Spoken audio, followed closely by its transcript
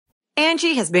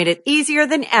Angie has made it easier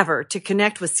than ever to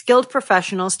connect with skilled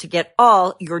professionals to get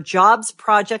all your jobs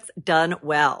projects done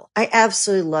well. I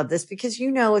absolutely love this because,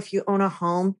 if you own a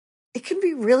home, it can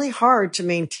be really hard to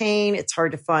maintain. It's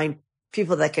hard to find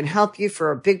people that can help you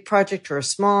for a big project or a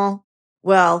small.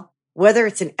 Well, whether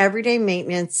it's in everyday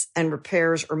maintenance and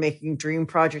repairs or making dream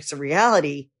projects a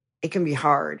reality, it can be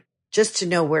hard just to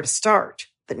know where to start.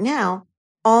 But now,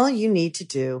 all you need to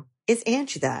do is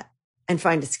Angie that and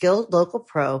find a skilled local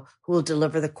pro who will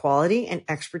deliver the quality and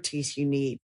expertise you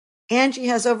need. Angie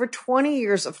has over 20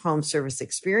 years of home service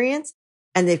experience,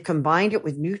 and they've combined it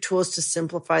with new tools to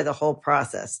simplify the whole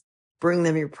process. Bring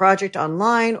them your project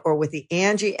online or with the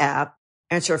Angie app,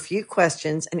 answer a few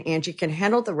questions, and Angie can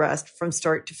handle the rest from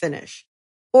start to finish.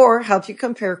 Or help you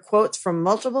compare quotes from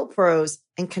multiple pros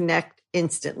and connect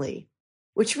instantly,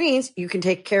 which means you can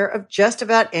take care of just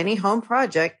about any home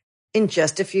project in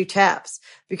just a few taps.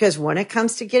 Because when it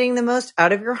comes to getting the most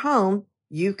out of your home,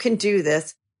 you can do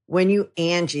this when you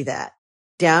Angie that.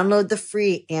 Download the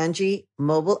free Angie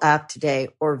mobile app today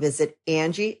or visit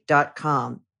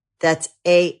Angie.com. That's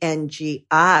ANGI.com.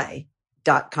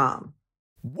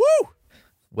 Woo!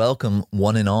 Welcome,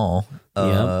 one and all.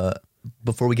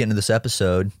 Before we get into this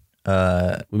episode,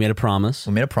 we made a promise.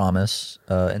 In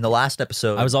the last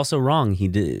episode, I was also wrong. He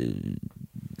did.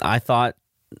 I thought,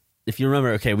 if you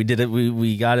remember, okay, we did it.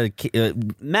 We got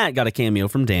Matt got a cameo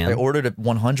from Dan. I ordered a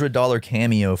 $100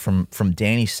 cameo from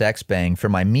Danny Sexbang for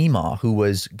my Mima, who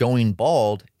was going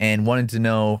bald and wanted to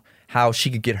know how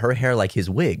she could get her hair like his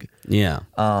wig. Yeah.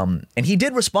 And he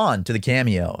did respond to the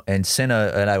cameo and sent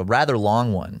a rather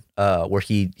long one where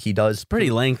he does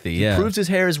pretty lengthy. He proves his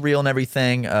hair is real and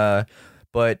everything.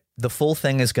 But the full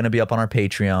thing is going to be up on our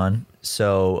Patreon.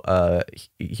 So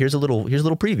here's a little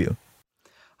preview.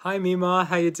 Hi, Mima.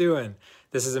 How you doing?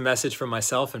 This is a message from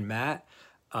myself and Matt.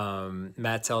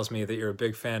 Matt tells me that you're a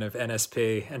big fan of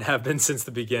NSP and have been since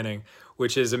the beginning,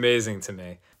 which is amazing to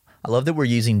me. I love that we're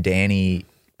using Danny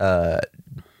to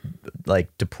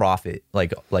profit,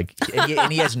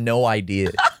 and he has no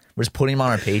idea. We're just putting him on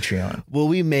our Patreon. Will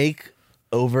we make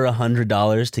over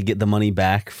 $100 to get the money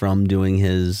back from doing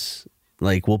his?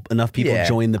 Will enough people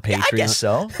join the Patreon? I guess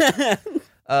so.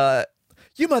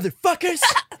 You motherfuckers!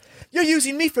 You're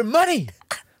using me for money.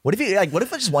 What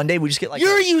if just one day we just get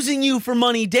You're using you for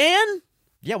money, Dan.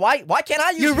 Yeah, why can't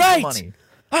I use you for money?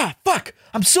 Ah, fuck!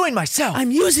 I'm suing myself.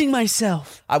 I'm using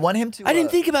myself. I want him to. I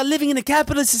didn't think about living in a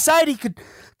capitalist society could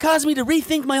cause me to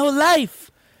rethink my whole life.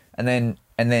 And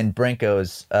then Brent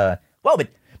goes, well, but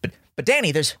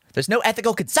Danny, there's no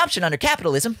ethical consumption under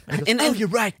capitalism. And he goes, you're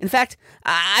right. In fact,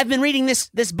 I've been reading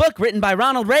this book written by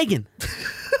Ronald Reagan,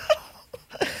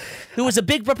 who was a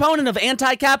big proponent of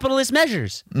anti-capitalist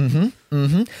measures.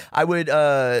 I would,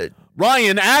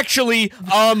 Ryan, actually,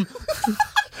 I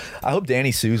hope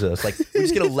Danny sues us. We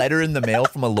just get a letter in the mail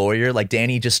from a lawyer.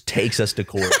 Danny just takes us to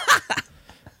court.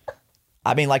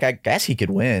 I mean, I guess he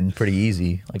could win pretty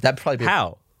easy. That'd probably be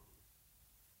how?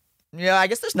 Yeah, I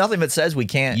guess there's nothing that says we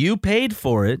can't. You paid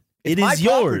for it. It is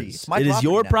yours. It is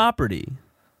your property.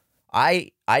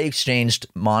 I exchanged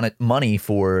money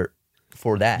for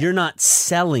that. You're not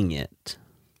selling it.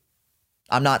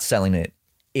 I'm not selling it.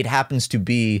 It happens to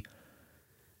be.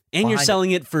 And you're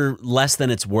selling it for less than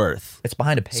it's worth. It's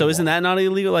behind a paywall. So isn't that not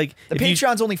illegal? The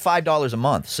Patreon's only $5 a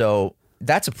month, so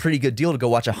that's a pretty good deal to go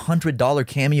watch a $100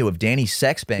 cameo of Danny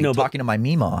Sexbang talking to my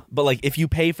Mima. But if you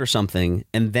pay for something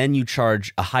and then you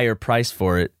charge a higher price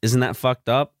for it, isn't that fucked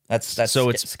up? That's so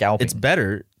it's scalping. It's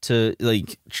better to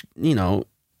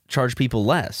charge people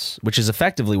less, which is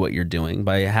effectively what you're doing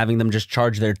by having them just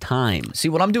charge their time. See,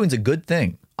 what I'm doing is a good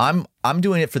thing. I'm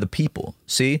doing it for the people.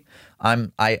 See, I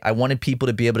wanted people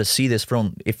to be able to see this for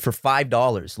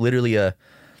 $5, literally a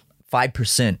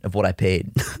 5% of what I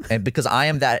paid, and because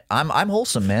I'm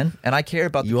wholesome, man, and I care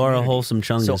about. You are a wholesome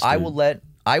chungus. So I will let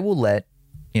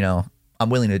I'm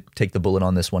willing to take the bullet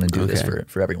on this one and do this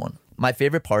for everyone. My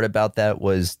favorite part about that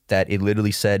was that it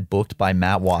literally said booked by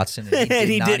Matt Watson, and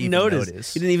he didn't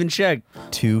notice. He didn't even check.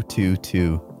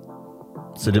 222.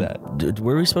 So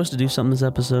were we supposed to do something this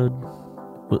episode?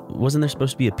 Wasn't there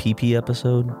supposed to be a PP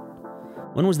episode?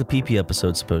 When was the PP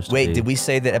episode supposed to be? Wait, did we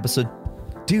say that episode?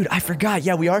 Dude, I forgot.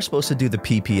 Yeah, we are supposed to do the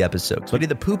PP episode. We did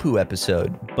the poo-poo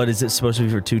episode. But is it supposed to be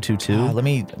for 222? Let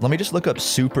me just look up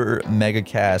Super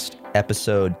Megacast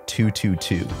episode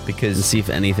 222 because and see if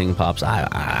anything pops.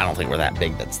 I don't think we're that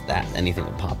big. That anything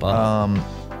would pop up.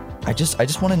 I just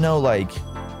want to know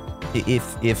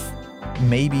if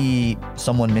maybe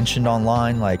someone mentioned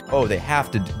online they have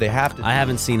to. I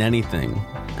haven't seen anything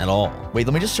at all. Wait,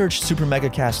 let me just search Super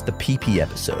Megacast the PP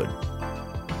episode.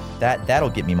 That'll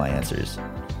get me my answers.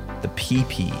 The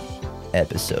PP.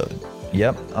 episode.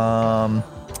 Yep.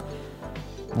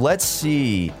 Let's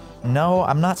see. No,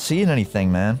 I'm not seeing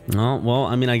anything, man. Oh, well,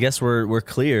 I mean, I guess we're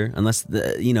clear, unless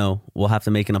we'll have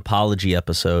to make an apology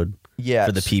episode. Yeah,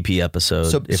 for the PP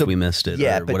episode if we missed it.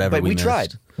 Yeah, or whatever but we missed.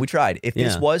 tried. We tried. If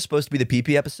this was supposed to be the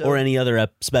PP episode, or any other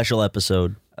special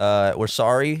episode, we're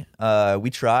sorry. We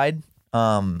tried.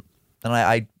 And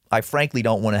I frankly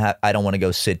don't want to I don't want to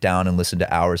go sit down and listen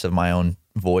to hours of my own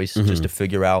voice just to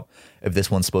figure out if this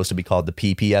one's supposed to be called the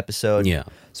PP episode. Yeah.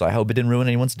 So I hope it didn't ruin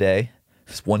anyone's day.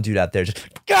 There's one dude out there just,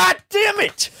 God damn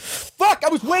it! Fuck! I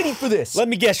was waiting for this. Let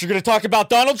me guess, you're going to talk about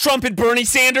Donald Trump and Bernie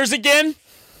Sanders again?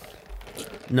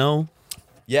 No.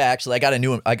 Yeah, actually,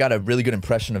 I got a really good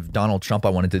impression of Donald Trump I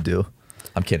wanted to do.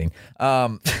 I'm kidding.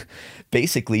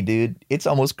 Basically, dude, it's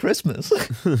almost Christmas.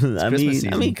 I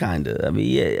mean, kind of. I mean,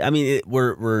 yeah. I mean,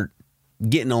 we're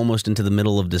getting almost into the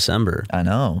middle of December. I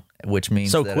know, which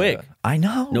means so that, quick. I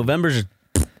know. November's.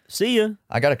 See ya.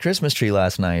 I got a Christmas tree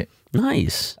last night.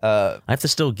 Nice. I have to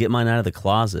still get mine out of the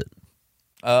closet.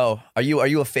 Oh, are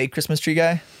you a fake Christmas tree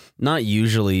guy? Not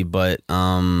usually, but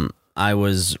I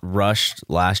was rushed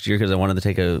last year because I wanted to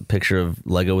take a picture of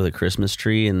Lego with a Christmas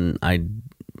tree, and I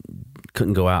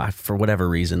couldn't go out for whatever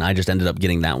reason. I just ended up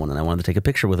getting that one, and I wanted to take a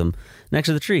picture with him next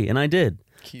to the tree, and I did.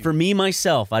 Cute. For me,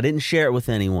 myself. I didn't share it with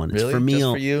anyone. It's really? For me.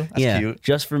 Just for you? That's cute.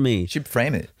 Just for me. You should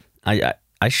frame it.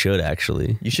 I should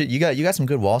actually. You should. You got some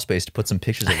good wall space to put some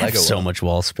pictures of Lego. So much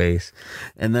wall space,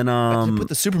 and then put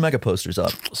the super mega posters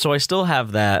up. So I still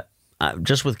have that.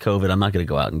 Just with COVID, I'm not going to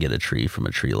go out and get a tree from a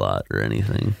tree lot or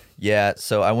anything. Yeah.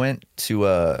 So I went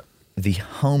to the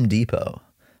Home Depot.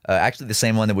 Actually, the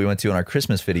same one that we went to in our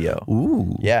Christmas video.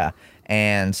 Ooh. Yeah.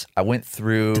 And I went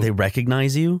through. Do they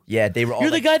recognize you? Yeah, they were all. You're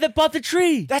the guy that bought the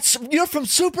tree. You're from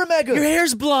Super Mega. Your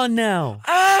hair's blonde now.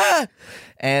 Ah.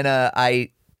 And I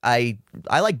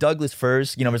like Douglas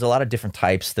firs. You know, there's a lot of different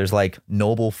types. There's like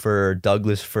noble fir,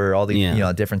 Douglas fir, all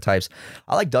the different types.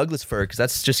 I like Douglas fir because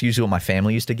that's just usually what my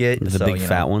family used to get. The big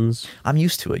fat ones. I'm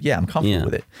used to it. Yeah, I'm comfortable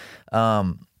with it.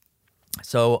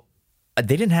 So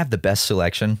they didn't have the best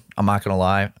selection. I'm not gonna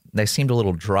lie. They seemed a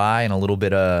little dry and a little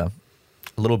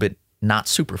bit not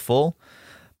super full.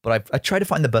 But I tried to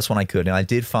find the best one I could, and I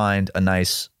did find a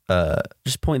nice.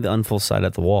 Just point the unfull side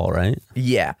at the wall, right?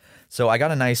 Yeah. So I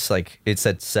got a nice, like, it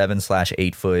said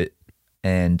 7/8 foot,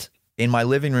 and in my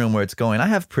living room where it's going, I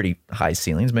have pretty high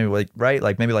ceilings, maybe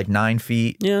maybe 9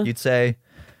 feet. Yeah. You'd say,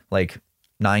 like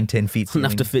 9-10 feet ceiling.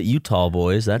 Enough to fit you tall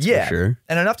boys, that's for sure.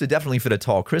 And enough to definitely fit a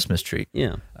tall Christmas tree.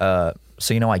 Yeah.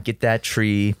 So I get that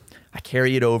tree, I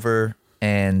carry it over,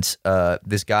 and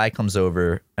this guy comes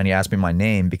over and he asks me my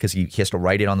name because he has to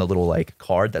write it on the little like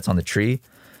card that's on the tree.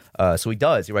 So he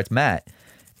does. He writes Matt.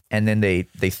 And then they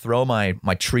throw my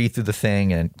tree through the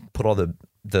thing and put all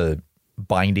the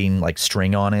binding like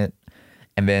string on it.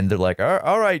 And then they're like,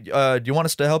 all right, do you want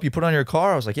us to help you put on your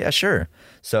car? I was like, yeah, sure.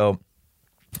 So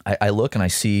I look and I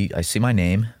see my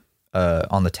name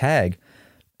on the tag,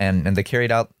 and they carry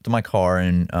it out to my car.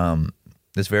 And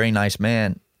this very nice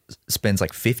man spends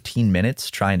like 15 minutes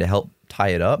trying to help tie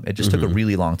it up. It just took a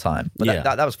really long time. But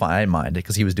that was fine. I didn't mind it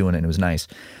because he was doing it and it was nice.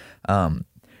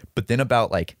 But then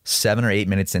about like 7 or 8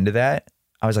 minutes into that,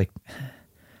 I was like,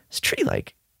 this tree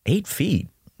like 8 feet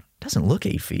doesn't look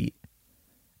 8 feet.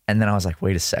 And then I was like,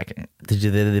 wait a second. Did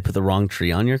they put the wrong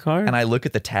tree on your car? And I look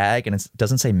at the tag and it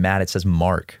doesn't say Matt, it says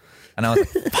Mark. And I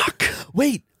was like, fuck.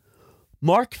 Wait,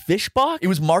 Mark Fishbach? It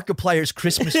was Markiplier's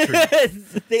Christmas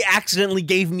tree. They accidentally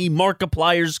gave me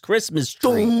Markiplier's Christmas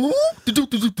tree.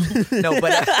 No,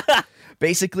 but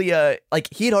basically, like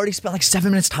he had already spent like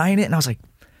 7 minutes tying it, and I was like,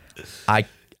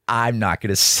 I'm not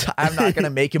gonna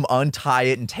make him untie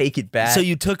it and take it back. So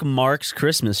you took Mark's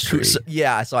Christmas tree. So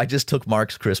I just took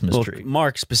Mark's Christmas tree.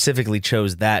 Mark specifically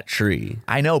chose that tree.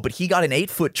 I know, but he got an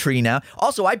 8-foot tree now.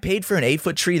 Also, I paid for an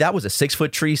 8-foot tree. That was a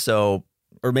 6-foot tree, so.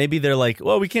 Or maybe they're like,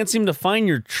 well, we can't seem to find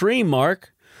your tree,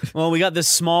 Mark. Well, we got this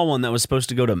small one that was supposed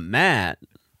to go to Matt.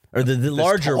 Or the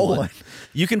larger one.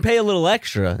 You can pay a little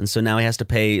extra, and so now he has to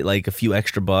pay like a few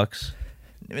extra bucks.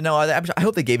 No, I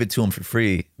hope they gave it to him for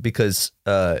free because,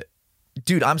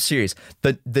 dude, I'm serious.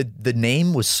 The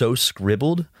name was so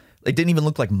scribbled, it didn't even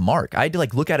look like Mark. I had to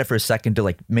like look at it for a second to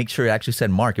like make sure it actually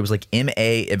said Mark. It was like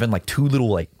M-A, and then like 2 little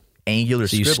like angular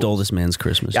So you scribbles. stole this man's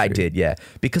Christmas tree. Yeah, I did, yeah.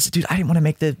 Because, dude, I didn't want to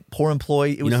make the poor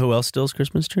employee. You know who else steals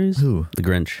Christmas trees? Who? The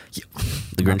Grinch.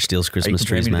 The Grinch steals Christmas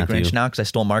trees, Matthew. Matthew. The Grinch now because I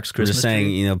stole Mark's I'm Christmas just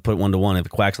saying, tree? put 1 to 1. If it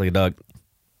quacks like a duck,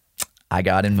 I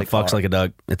got in the car. If it fucks like a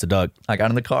duck, it's a duck. I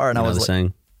got in the car and I was the like,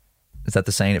 saying. Is that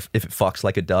the saying? If it fucks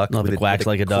like a duck? No, if it quacks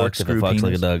like a duck, if it fucks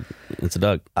like a duck, it's a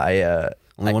duck.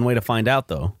 Only one way to find out,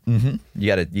 though. You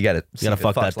gotta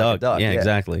fuck that duck. Yeah,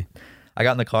 exactly. I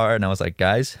got in the car and I was like,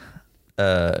 guys,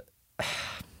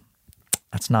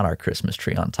 that's not our Christmas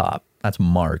tree on top. That's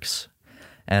Mark's.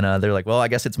 And they're like, well, I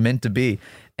guess it's meant to be.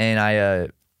 And I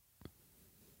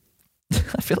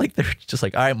feel like they're just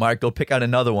like, all right, Mark, go pick out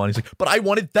another one. He's like, but I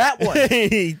wanted that one.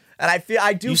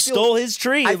 And you stole his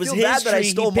tree. I It was feel his bad tree. that I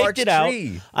stole He picked Mark's it out.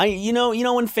 tree. You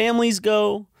know when families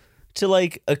go to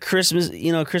like a Christmas,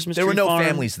 Christmas There tree were no farm?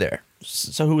 families there.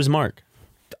 So who was Mark?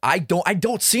 I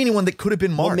don't see anyone that could have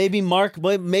been Mark. Well, maybe Mark.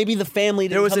 Well, maybe the family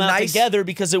didn't come out together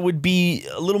because it would be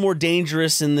a little more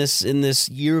dangerous in this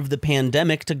year of the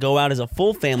pandemic to go out as a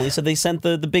full family. So they sent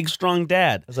the big strong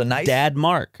dad. It was a nice dad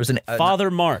Mark. It was father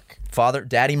Mark.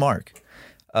 Daddy Mark.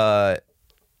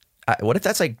 What if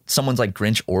that's like someone's like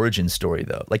Grinch origin story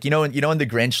though? Like in the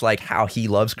Grinch, like how he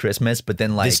loves Christmas, but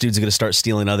then like This dude's gonna start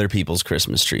stealing other people's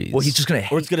Christmas trees. Well, he's just gonna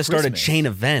hate or it's gonna start Christmas. a chain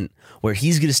event where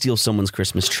he's gonna steal someone's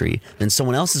Christmas tree, then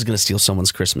someone else is gonna steal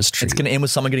someone's Christmas tree. it's gonna end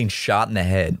with someone getting shot in the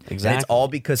head. Exactly. And it's all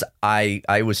because I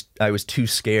was too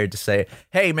scared to say,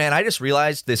 hey man, I just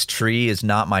realized this tree is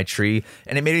not my tree,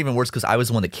 and it made it even worse because I was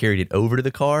the one that carried it over to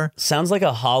the car. Sounds like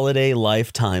a holiday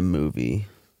Lifetime movie.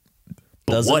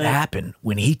 But what happened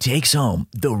when he takes home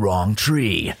the wrong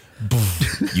tree?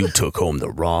 You took home the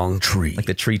wrong tree. Like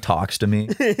the tree talks to me.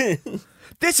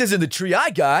 This isn't the tree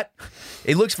I got.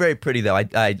 It looks very pretty though.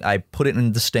 I put it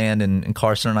in the stand, and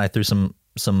Carson and I threw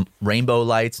some rainbow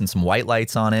lights and some white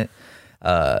lights on it.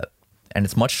 And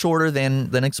it's much shorter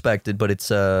than expected, but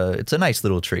it's a nice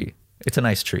little tree. It's a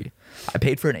nice tree. I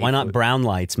paid for an 8 Why not brown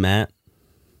lights, Matt?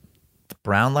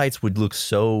 Brown lights would look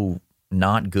so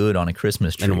not good on a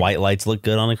Christmas tree. And white lights look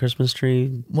good on a Christmas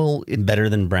tree? Well, Better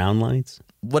than brown lights?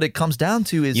 what it comes down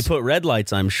to is You put red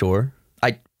lights, I'm sure.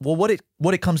 what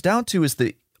it comes down to is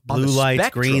the on Blue the lights,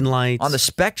 spectrum- green lights. on the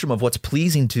spectrum of what's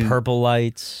pleasing to Purple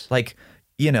lights. like,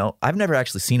 I've never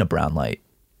actually seen a brown light.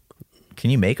 Can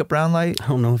you make a brown light? I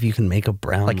don't know if you can make a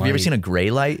brown light. Like, have you ever seen a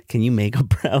gray light? Can you make a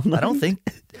brown light? I don't think.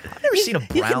 I've never seen a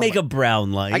brown You can make light. a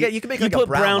brown light. You can make You like a put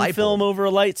brown light film bulb. over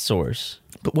a light source.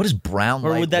 But what does brown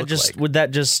Or light would that look just like?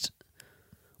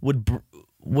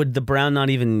 would the brown not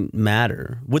even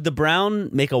matter? Would the brown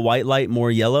make a white light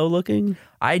more yellow looking?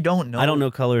 I don't know. I don't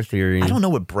know color theory. I don't know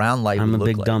what brown light I'm would a look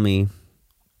big like. dummy.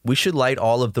 We should light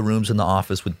all of the rooms in the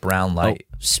office with brown light.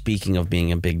 Speaking of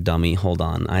being a big dummy, hold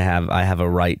on. I have a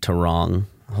right to wrong.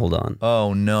 Hold on.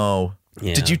 Oh no.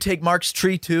 Yeah. Did you take Mark's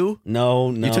tree too?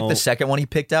 No. You took the second one he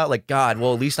picked out? Like, God,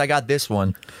 well, at least I got this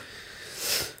one.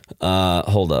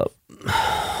 Hold up.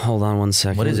 Hold on one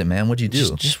second. What is it, man? What'd you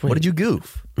do? Just wait. What did you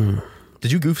goof?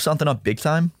 Did you goof something up big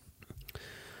time?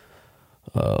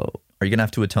 Are you going to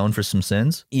have to atone for some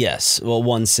sins? Yes. Well,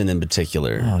 one sin in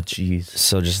particular. Oh, jeez.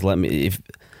 So just let me. If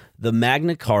the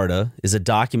Magna Carta is a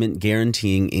document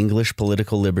guaranteeing English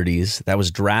political liberties that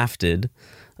was drafted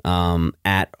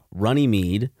at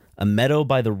Runnymede, a meadow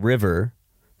by the river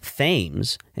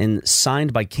Thames, and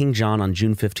signed by King John on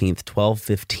June 15th,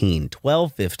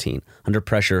 1215, under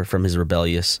pressure from his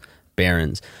rebellious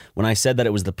barons. When I said that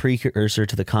it was the precursor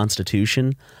to the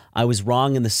Constitution, I was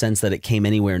wrong in the sense that it came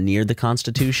anywhere near the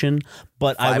Constitution,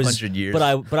 but I was 500 years.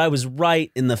 but I was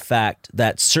right in the fact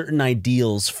that certain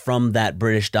ideals from that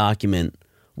British document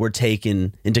were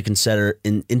taken into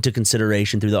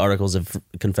consideration through the Articles of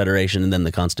Confederation and then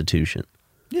the Constitution.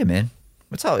 Yeah, man.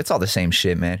 It's all the same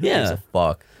shit, man. Who gives Yeah. a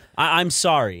fuck? I'm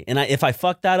sorry, and if I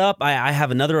fucked that up, I have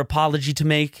another apology to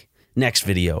make next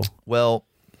video. Well,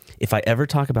 If I ever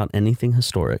talk about anything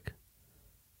historic,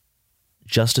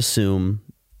 just assume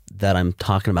that I'm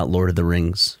talking about Lord of the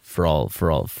Rings for all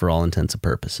intents and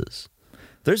purposes.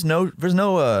 there's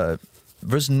nowhere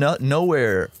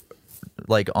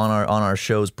like on our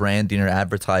show's branding or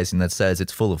advertising that says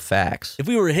it's full of facts. If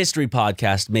we were a history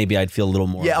podcast, maybe I'd feel a little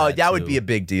more. Yeah, of that would too. be a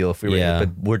big deal if we were. Yeah.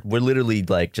 But we're literally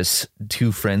like just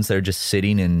two friends that are just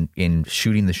sitting and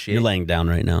shooting the shit. You're laying down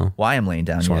right now. Well, I am laying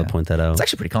down. Just want to point that out. It's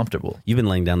actually pretty comfortable. You've been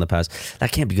laying down the past.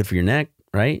 That can't be good for your neck,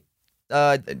 right?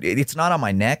 It's not on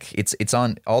my neck. It's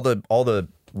on all the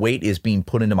weight is being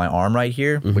put into my arm right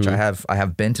here, which I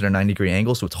have bent at a 90-degree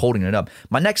angle, so it's holding it up.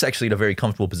 My neck's actually in a very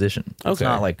comfortable position. It's Okay.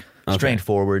 not like strained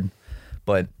forward.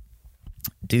 But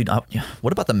dude,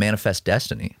 what about the Manifest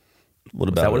Destiny? What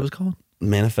Is about that what it? it was called?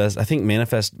 Manifest? I think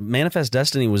Manifest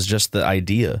Destiny was just the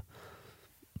idea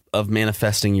of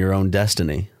manifesting your own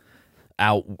destiny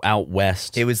out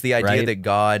west. It was the idea right? that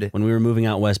God, when we were moving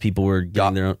out west, people were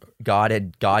getting their own.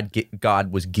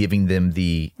 God was giving them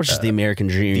the Or just the American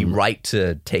dream, the right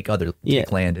to take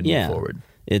land and move forward.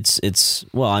 It's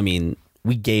well, I mean,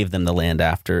 we gave them the land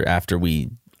after we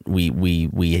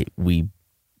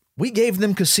gave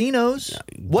them casinos.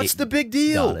 What's the big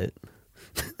deal? got it.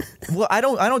 Well, I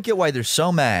don't get why they're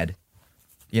so mad.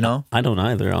 You know? I don't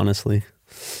either, honestly.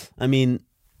 I mean,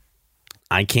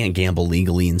 I can't gamble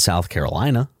legally in South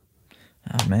Carolina.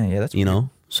 Oh man, yeah, that's you know.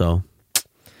 So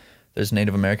there's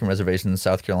Native American reservations in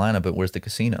South Carolina, but where's the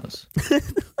casinos?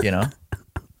 You know.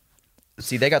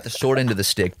 See, they got the short end of the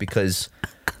stick because,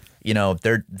 you know,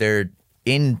 they're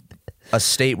in a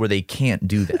state where they can't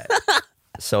do that.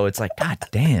 So it's like, God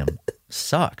damn,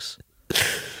 sucks.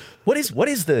 What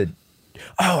is the?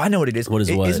 Oh, I know what it is. What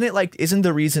is what? Isn't it like? Isn't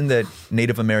the reason that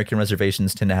Native American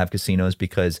reservations tend to have casinos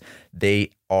because they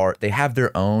have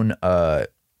their own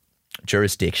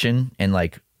jurisdiction and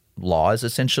like laws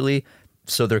essentially.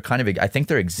 So they're kind of, I think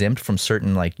they're exempt from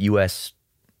certain like U.S.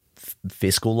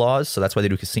 fiscal laws. So that's why they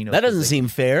do casinos. That doesn't seem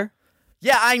fair.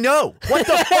 Yeah, I know. What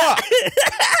the fuck?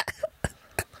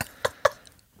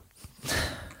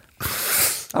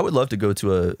 I would love to go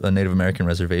to a Native American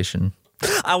reservation.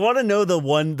 I want to know the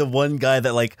one guy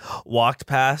that like walked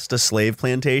past a slave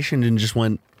plantation and just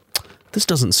went, "This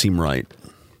doesn't seem right.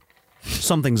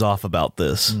 Something's off about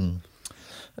this.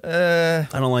 I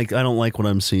don't like what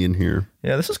I'm seeing here."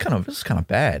 Yeah, this is kind of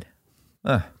bad.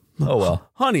 Oh well,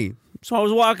 honey. So I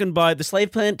was walking by the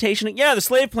slave plantation. Yeah, the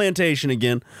slave plantation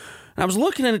again. And I was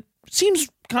looking at it. Seems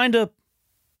kind of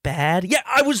bad. Yeah,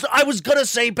 I was gonna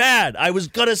say bad.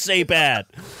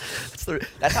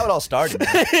 That's how it all started.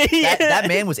 That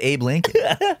man was Abe Lincoln.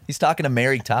 He's talking to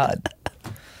Mary Todd.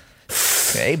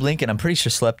 Yeah, Abe Lincoln, I'm pretty sure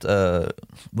slept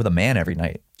with a man every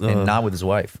night and not with his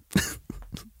wife.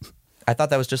 I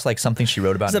thought that was just like something she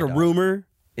wrote about. Is that a rumor?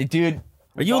 Dude,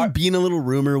 are you being a little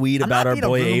rumor weed about our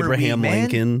boy Abraham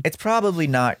Lincoln? It's probably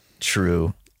not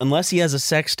true. Unless he has a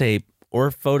sex tape or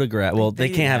photograph. Well, they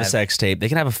can't have a sex tape. They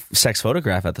can have a sex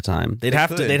photograph at the time. They'd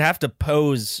have to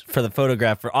pose for the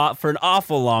photograph for an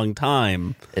awful long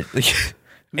time.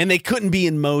 And they couldn't be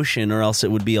in motion or else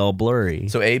it would be all blurry.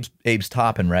 So Abe's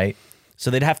topping, right?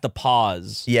 So they'd have to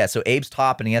pause. Yeah, so Abe's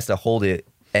topping, he has to hold it.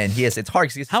 And it's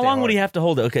hard because how long would he have to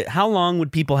hold it? Okay, how long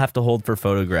would people have to hold for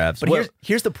photographs? But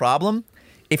here's the problem: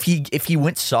 if he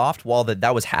went soft while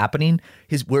that was happening,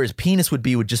 where his penis would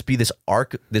just be this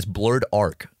arc, this blurred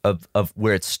arc of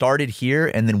where it started here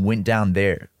and then went down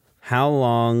there. How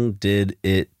long did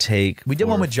it take? We did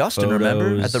one with Justin,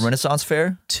 remember, at the Renaissance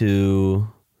Fair.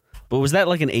 But was that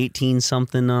like an 18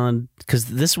 something on? Because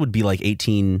this would be like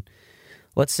 18.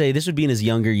 Let's say this would be in his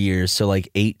younger years, so like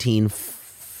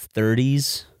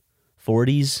 1830s,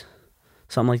 40s,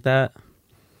 something like that.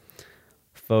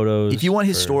 Photos. If you want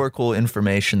historical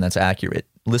information that's accurate,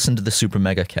 listen to the Super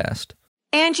Mega Cast.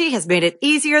 Angie has made it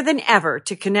easier than ever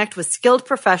to connect with skilled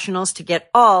professionals to get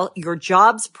all your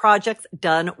jobs projects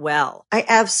done well. I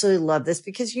absolutely love this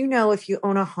because, you know, if you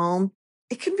own a home,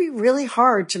 it can be really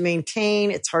hard to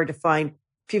maintain. It's hard to find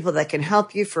people that can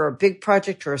help you for a big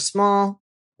project or a small.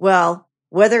 Well,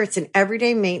 whether it's in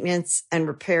everyday maintenance and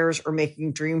repairs or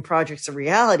making dream projects a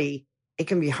reality, it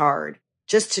can be hard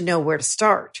just to know where to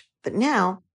start. But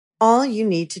now, all you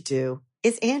need to do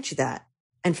is Angie that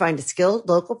and find a skilled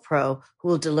local pro who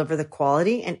will deliver the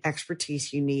quality and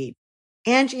expertise you need.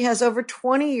 Angie has over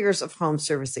 20 years of home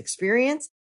service experience,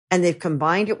 and they've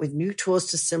combined it with new tools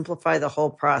to simplify the whole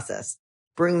process.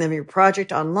 Bring them your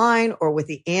project online or with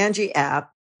the Angie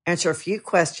app, answer a few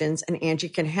questions, and Angie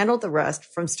can handle the rest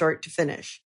from start to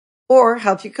finish. Or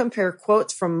help you compare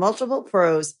quotes from multiple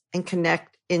pros and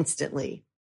connect instantly.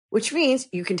 Which means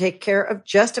you can take care of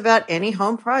just about any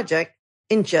home project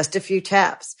in just a few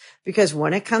taps. Because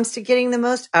when it comes to getting the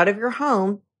most out of your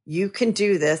home, you can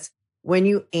do this when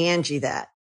you Angie that.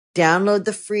 Download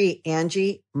the free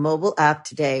Angie mobile app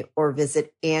today or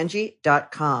visit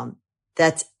Angie.com.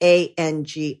 That's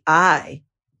ANGI.com.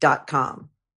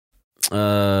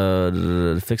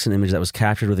 Fix an image that was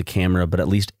captured with a camera, but at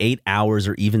least 8 hours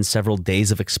or even several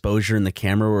days of exposure in the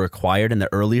camera were required, and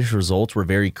the earliest results were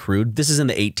very crude. This is in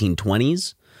the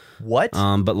 1820s. What?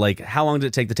 But like, how long did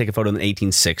it take to take a photo in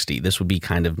 1860? This would be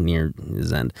kind of near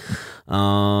his end.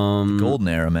 Golden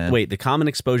era, man. Wait, the common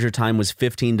exposure time was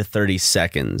 15 to 30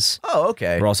 seconds. Oh,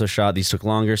 okay. Were also shot. These took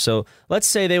longer. So let's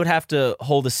say they would have to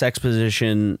hold a sex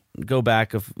position, go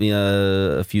back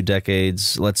a few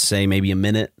decades. Let's say maybe a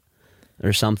minute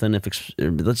or something.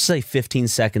 Let's say 15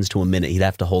 seconds to a minute, he'd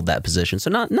have to hold that position.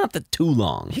 So not too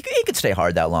long. He could stay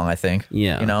hard that long, I think.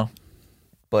 Yeah, you know.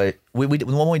 But the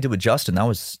one we did with Justin, that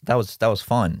was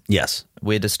fun. Yes,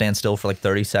 we had to stand still for like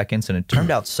 30 seconds, and it turned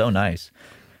out so nice.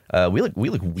 We look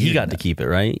weird. He got to keep it,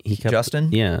 right? He kept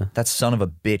Justin. Yeah, that son of a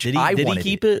bitch. Did he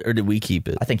keep it or did we keep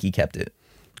it? I think he kept it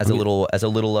as a little.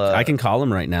 I can call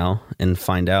him right now and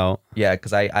find out. Yeah,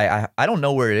 because I don't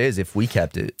know where it is if we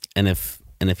kept it, and if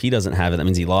he doesn't have it, that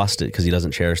means he lost it because he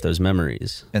doesn't cherish those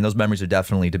memories. And those memories are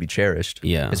definitely to be cherished.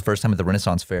 Yeah, his first time at the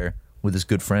Renaissance Fair with his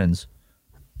good friends.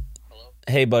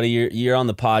 Hey, buddy, you're on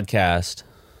the podcast.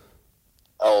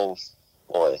 Oh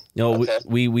boy. No, Okay.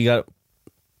 we got.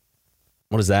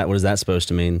 What is that? What is that supposed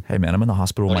to mean? Hey man, I'm in the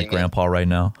hospital with What my do you mean? grandpa right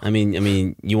now. I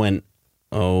mean, you went.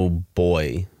 Oh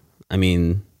boy. I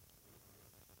mean,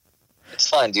 It's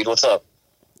fine, dude. What's up?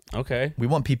 okay, We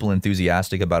want people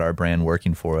enthusiastic about our brand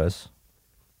working for us.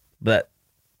 but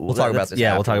We'll talk about this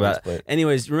Yeah, we'll talk about afterwards, it.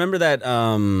 Anyways, remember that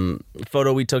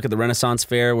photo we took at the Renaissance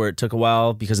Fair where it took a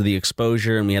while because of the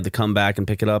exposure, and we had to come back and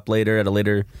pick it up later at a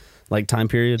later like time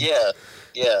period.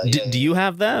 Yeah. Do you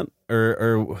have that,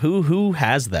 or who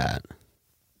has that?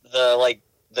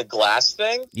 The glass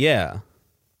thing? Yeah,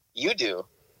 You do.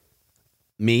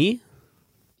 me.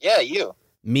 Yeah, you.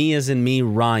 Me as in me,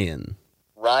 Ryan,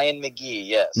 Ryan McGee,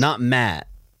 yes. not Matt.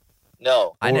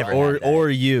 No. I never or had that. or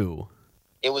you.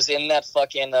 It was in that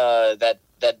fucking that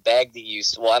bag that you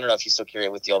used to, well, I don't know if you still carry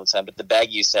it with you all the time, but the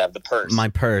bag you used to have, the purse. My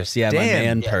purse, yeah, my Damn.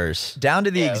 man Yeah. purse. Down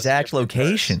to the Yeah, it was exact your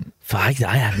location. Fuck,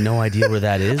 I have no idea where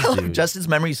that is, dude. Justin's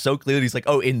memory is so clear that he's like,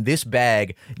 oh, in this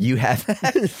bag, you have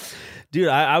that. Dude,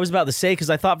 I was about to say, because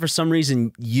I thought for some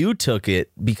reason you took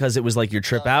it because it was like your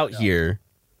trip out here.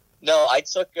 No, I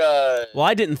took Well,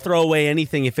 I didn't throw away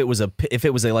anything if it was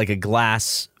like a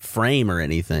glass frame or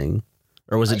anything,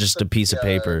 or was it I just a took piece of the,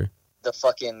 paper? the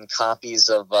fucking copies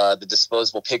of the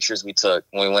disposable pictures we took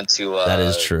when we went to That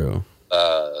is true.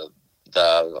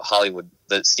 the Hollywood,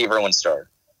 the Steve Irwin Star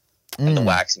and the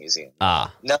Wax Museum.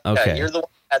 Ah, No, okay. yeah, you're the one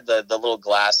who had the little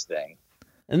glass thing.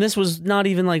 and this was not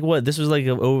even like what? This was like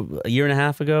a year and a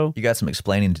half ago, You got some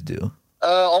explaining to do.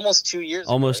 Almost 2 years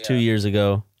almost ago, 2 years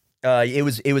ago. It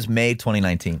was May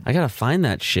 2019. I gotta find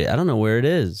that shit. I don't know where it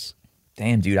is.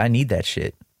 Damn, dude, I need that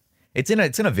shit. It's in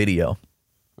a video.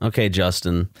 Okay,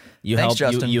 Justin, you Thanks,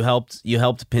 helped. Justin. You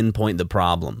helped pinpoint the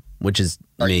problem, which is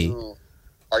me.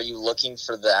 Are you looking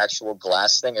for the actual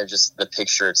glass thing or just the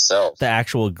picture itself? The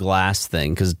actual glass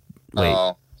thing. Because wait,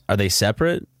 Oh. are they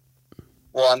separate?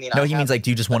 Well, I mean, No, I he have means like, do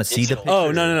you just want to see the digital. picture?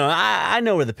 Oh no! I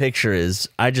know where the picture is.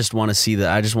 I just want to see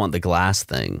I just want the glass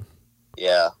thing.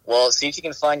 Yeah. Well, see if you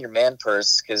can find your man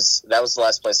purse because that was the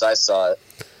last place I saw it.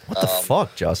 What the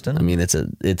fuck, Justin? I mean, it's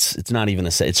not even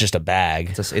it's just a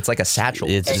bag. It's like a satchel.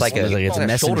 It's like a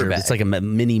messenger. shoulder bag. It's like a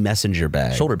mini messenger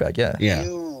bag. shoulder bag. Yeah. Yeah.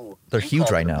 They're You huge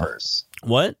called right it a now. Purse.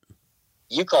 What?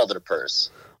 You called it a purse.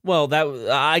 Well,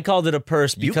 I called it a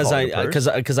purse You because called it a purse?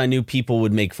 because I knew people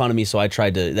would make fun of me, so I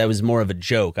tried to. That was more of a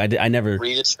joke. I never Were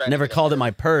you just trying to never get called it under-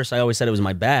 my purse. I always said it was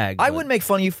my bag. I but- wouldn't make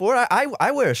fun of you for it.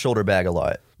 I wear a shoulder bag a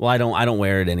lot. Well, I don't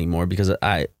wear it anymore because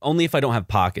I only if I don't have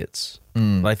pockets.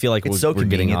 But I feel like It's we're, so we're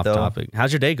getting convenient, off though. topic.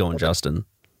 How's your day going, Justin?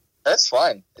 That's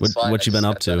fine. It's What- fine. what I you been just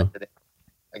up got done to? editing-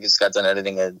 I just got done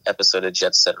editing an episode of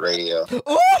Jet Set Radio.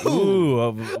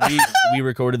 Ooh, we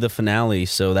recorded the finale,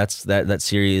 so that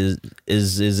series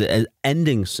is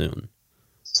ending soon.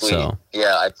 Sweet. So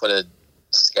Yeah, I put a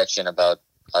sketch in about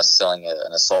us selling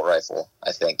an assault rifle.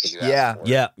 I think because you asked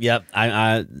Yeah. for it. yeah.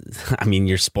 I mean,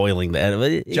 you're spoiling the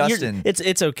edit. Justin.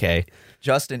 It's okay.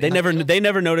 Justin, They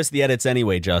never notice the edits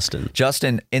anyway, Justin.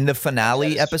 Justin, in the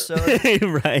finale That is true. episode,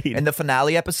 Right. in the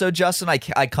finale episode, Justin, I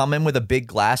come in with a big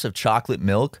glass of chocolate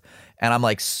milk, and I'm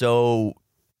like so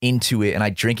into it, and I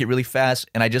drink it really fast,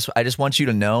 and I just want you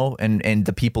to know, and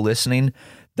the people listening,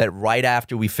 that right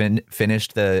after we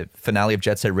finished the finale of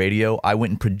Jet Set Radio, I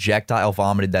went and projectile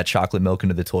vomited that chocolate milk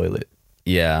into the toilet.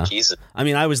 Yeah. Jesus. I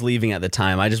mean, I was leaving at the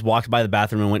time. I just walked by the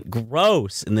bathroom and went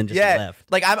gross, and then just left.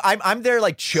 like I'm there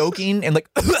like choking and like,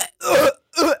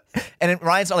 and then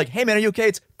Ryan's not like, hey man, are you okay?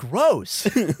 It's gross.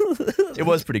 It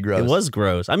was pretty gross. It was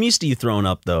gross. I'm used to you throwing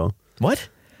up though. What?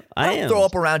 I don't am. throw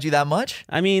up around you that much.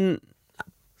 I mean,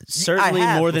 certainly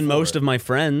have more than before. most of my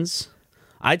friends.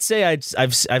 I'd say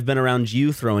I've been around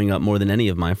you throwing up more than any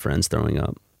of my friends throwing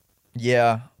up.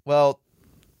 Yeah. Well,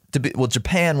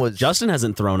 Japan was. Justin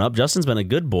hasn't thrown up. Justin's been a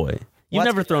good boy. You've What?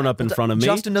 never thrown up in front of me.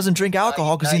 Justin doesn't drink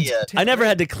alcohol because Not he's. yet. I never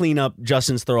had to clean up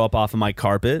Justin's throw up off of my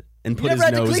carpet and You put never his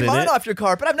had to nose clean in mine it. off your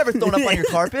carpet. I've never thrown up on your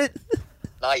carpet.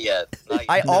 Not yet. Not yet.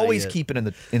 I always yet. keep it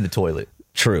in the toilet,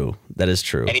 True, that is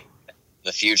true. Any-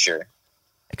 the future.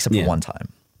 except for Yeah. one time.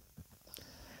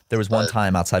 There was one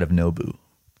time outside of Nobu,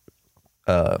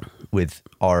 with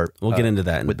our. We'll get into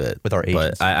that in with, a bit with our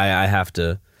agents. But I have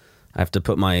to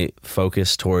put my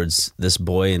focus towards this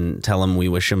boy and tell him we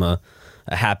wish him a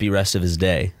happy rest of his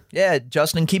day. Yeah,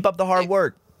 Justin, keep up the hard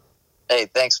work. Hey,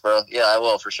 thanks, bro. Yeah, I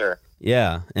will for sure.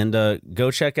 Yeah, and go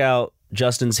check out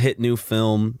Justin's hit new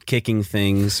film, Kicking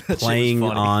Things, playing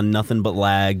funny. on Nothing But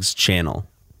Lag's channel.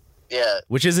 Yeah.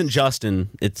 Which isn't Justin.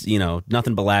 It's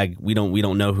Nothing But Lag. We don't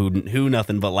know who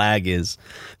Nothing But Lag is.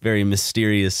 Very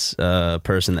mysterious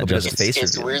person that Hope he just doesn't face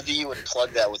It's reveal. weird that you would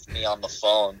plug that with me on the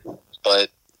phone, but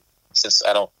since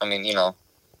I mean,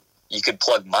 you could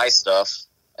plug my stuff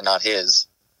and not his.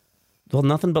 Well,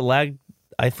 nothing but lag.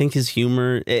 I think his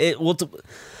humor.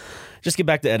 Just get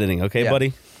back to editing, okay,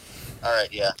 buddy? All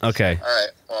right, yeah. Okay. All right,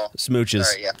 well. Smooches.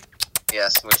 All right, yeah. Yeah,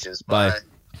 smooches. Bye. Bye.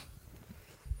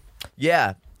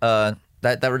 Yeah,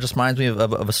 that just reminds me of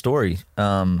a story.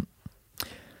 A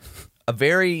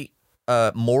very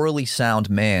morally sound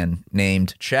man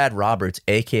named Chad Roberts,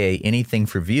 aka Anything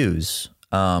for Views,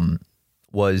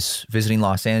 was visiting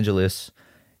Los Angeles,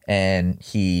 and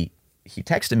he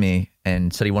texted me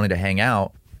and said he wanted to hang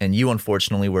out. And you,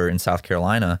 unfortunately, were in South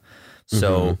Carolina,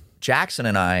 so Jackson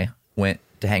and I went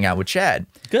to hang out with Chad.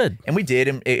 Good. And we did.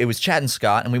 And it was Chad and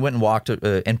Scott, and we went and walked,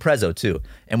 and Prezzo too.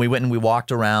 And we went and we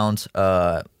walked around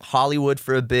Hollywood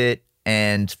for a bit.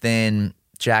 And then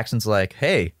Jackson's like,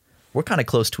 hey, we're kind of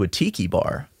close to a tiki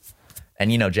bar.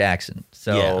 And you know Jackson.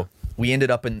 So we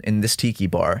ended up in this tiki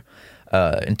bar.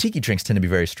 And tiki drinks tend to be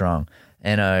very strong.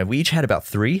 And we each had about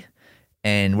 3.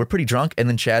 And we're pretty drunk. And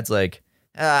then Chad's like,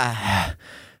 I'm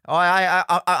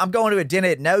going to a dinner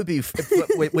at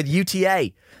Nobu with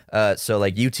UTA. So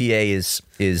like UTA is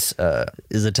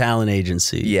a talent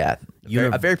agency. Yeah,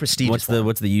 a very prestigious.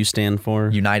 What's the U stand for?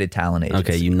 United Talent Agency.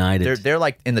 Okay, United. They're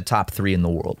like in the top 3 in the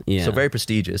world. Yeah. So very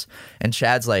prestigious. And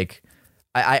Chad's like,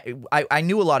 I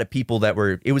knew a lot of people that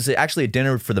were. It was actually a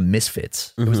dinner for the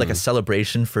Misfits. It was like a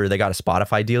celebration for they got a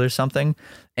Spotify deal or something,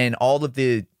 and all of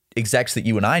the execs that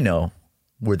you and I know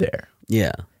were there.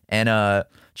 Yeah. And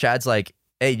Chad's like,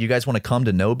 hey, you guys want to come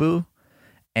to Nobu?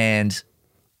 And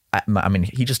I mean,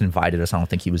 he just invited us. I don't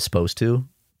think he was supposed to.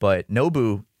 But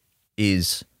Nobu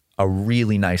is a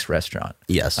really nice restaurant.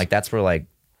 Yes. Like that's where like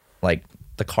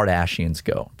the Kardashians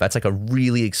go. That's like a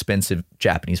really expensive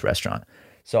Japanese restaurant.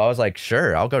 So I was like,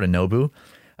 sure, I'll go to Nobu.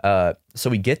 So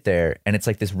we get there, and it's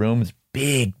like this room, this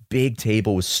big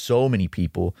table with so many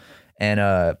people. And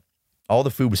all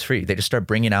the food was free. They just start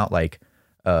bringing out like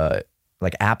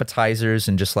appetizers,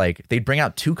 and just like they'd bring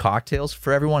out 2 cocktails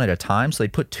for everyone at a time. So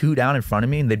they'd put 2 down in front of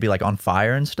me, and they'd be like on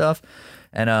fire and stuff.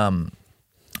 And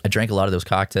I drank a lot of those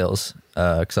cocktails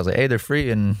because I was like, hey, they're free.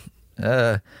 And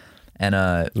yeah,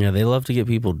 they love to get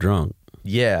people drunk.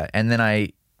 Yeah. And then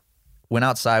I went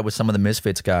outside with some of the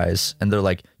Misfits guys, and they're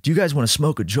like, do you guys want to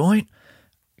smoke a joint?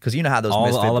 Because you know how those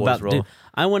Misfit boys roll. Dude,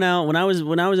 I went out when I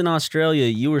was in Australia.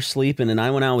 You were sleeping, and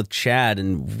I went out with Chad,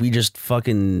 and we just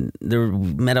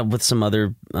met up with some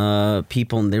other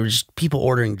people, and there were just people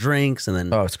ordering drinks, and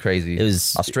then it's crazy. It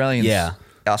was Australians. Yeah,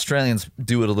 Australians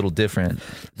do it a little different.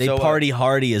 They party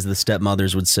hardy, as the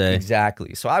stepmothers would say.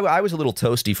 Exactly. So I was a little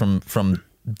toasty from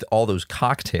all those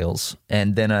cocktails,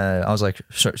 and then I was like,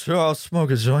 sure, I'll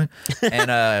smoke a joint,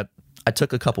 and I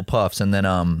took a couple puffs, and then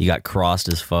you got crossed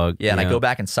as fuck. Yeah, and I go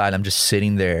back inside. I'm just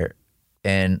sitting there,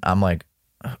 and I'm like,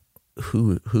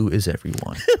 who is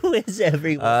everyone? Who is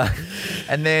everyone?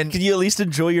 And then did you at least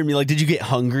enjoy your meal? Like, did you get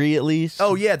hungry at least?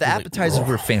 Oh yeah, the appetizers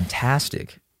were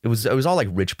fantastic. It was all like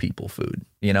rich people food,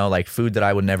 like food that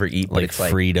I would never eat. But like it's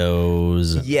like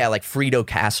Fritos. Yeah, like Frito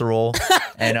casserole,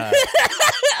 and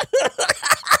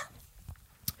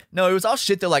no, it was all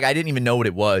shit that like I didn't even know what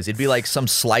it was. It'd be like some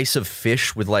slice of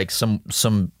fish with like some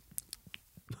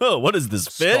Oh, what is this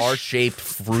fish? Star-shaped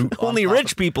fruit. Only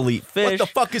rich people eat fish. What the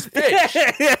fuck is fish?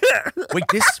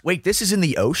 Wait, this is in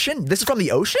the ocean? This is from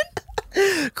the ocean?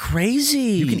 Crazy.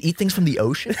 You can eat things from the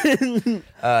ocean?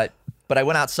 But I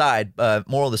went outside.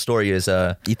 Moral of the story is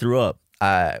you threw up.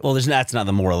 Well, that's not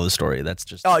the moral of the story. That's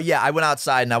just. Oh yeah, I went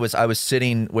outside and I was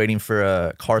sitting waiting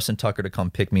for Carson Tucker to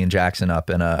come pick me and Jackson up,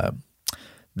 and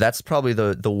that's probably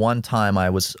the one time I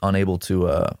was unable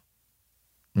to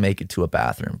make it to a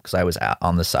bathroom because I was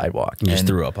on the sidewalk. You just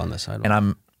threw up on the sidewalk.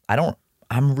 And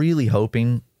I'm really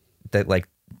hoping that like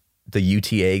the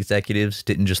UTA executives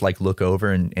didn't just like look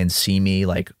over and see me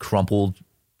like crumpled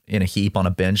in a heap on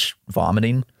a bench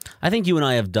vomiting. I think you and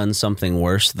I have done something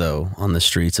worse though on the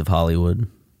streets of Hollywood.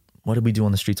 What did we do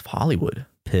on the streets of Hollywood?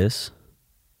 Piss.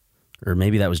 Or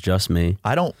maybe that was just me.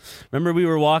 I don't remember. We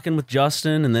were walking with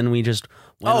Justin, and then we just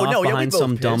went behind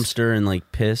some dumpster and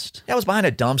like pissed. Yeah, I was behind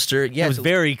a dumpster. Yeah, it was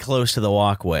very close to the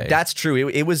walkway. That's true.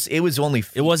 It was only.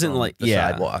 It wasn't like the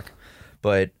sidewalk,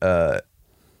 but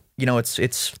it's. I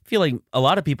feel like a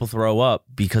lot of people throw up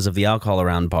because of the alcohol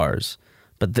around bars,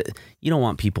 but you don't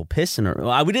want people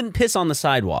pissing. We didn't piss on the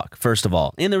sidewalk, first of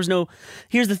all, and there was no.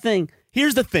 Here's the thing.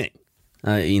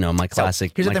 My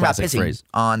classic. Here's the thing about pissing phrase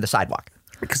on the sidewalk.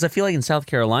 Because I feel like in South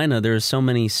Carolina, there's so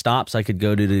many stops I could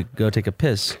go to go take a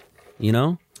piss,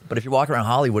 But if you're walking around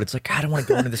Hollywood, it's like, God, I don't want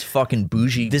to go into this fucking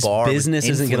bougie This bar. business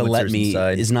with isn't going to let influencers me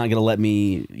inside is not going to let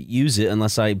me use it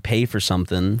unless I pay for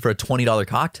something. for a $20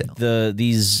 cocktail.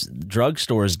 These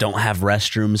drugstores don't have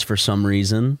restrooms for some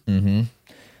reason.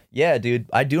 Yeah, dude,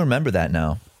 I do remember that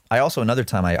now. I also another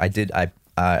time I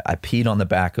peed on the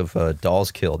back of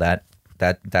Dolls Kill that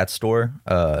store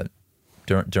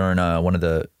during one of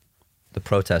the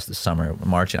protests this summer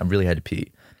marching. I really had to pee.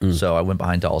 So I went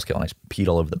behind Dolls Kill and I peed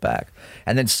all over the back.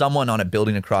 And then someone on a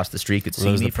building across the street could see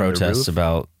Those me the from protests the roof.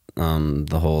 about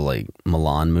the whole like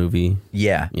Milan movie.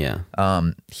 Yeah. Yeah.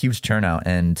 Huge turnout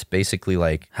and basically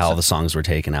like How all the songs were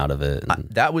taken out of it.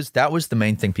 that was the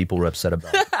main thing people were upset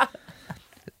about.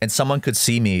 And someone could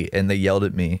see me and they yelled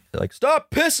at me. They're like,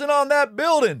 "Stop pissing on that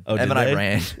building." Oh, and did then they? I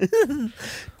ran.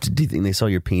 Do you think they saw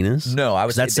your penis? No, I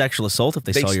was. That's sexual assault if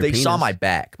they saw your They penis. saw my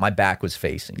back. My back was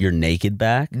facing. Your naked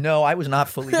back? No, I was not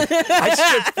fully.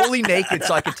 I stood fully naked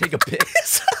so I could take a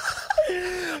piss.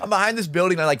 I'm behind this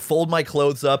building. I like fold my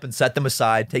clothes up and set them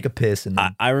aside, take a piss, and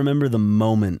then, I remember the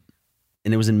moment,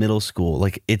 and it was in middle school.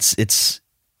 Like it's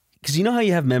because you know how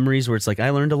you have memories where it's like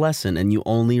I learned a lesson, and you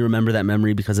only remember that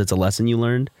memory because it's a lesson you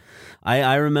learned.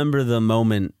 I remember the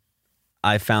moment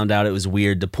I found out it was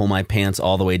weird to pull my pants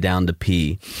all the way down to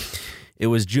pee. It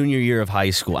was junior year of high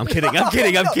school. I'm kidding. I'm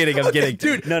kidding.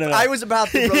 dude, No. I was about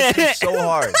to roast you so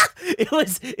hard. It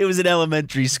was in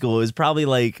elementary school. It was probably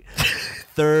like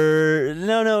third.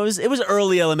 No. It was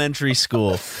early elementary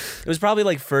school. It was probably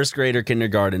like first grade or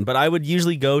kindergarten. But I would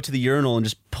usually go to the urinal and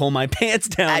just pull my pants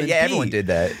down. And Yeah, pee. everyone did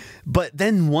that. But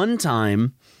then one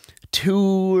time,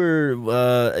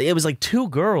 it was like two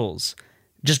girls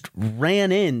just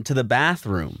ran into the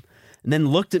bathroom and then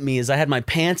looked at me as I had my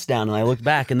pants down, and I looked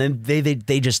back, and then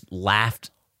they just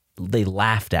laughed. They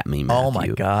laughed at me, Matthew. Oh my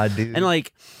God, dude. And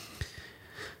like,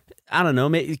 I don't know,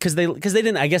 because they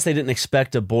didn't. I guess they didn't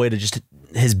expect a boy to just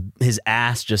his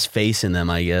ass just facing them.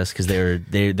 I guess because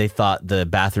they thought the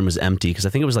bathroom was empty. Because I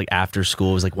think it was like after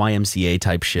school. It was like YMCA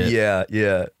type shit.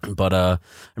 Yeah. But I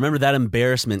remember that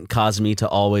embarrassment caused me to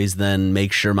always then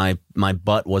make sure my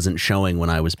butt wasn't showing when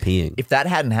I was peeing. If that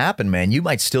hadn't happened, man, you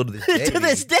might still to this day. To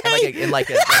this day? in like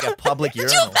a public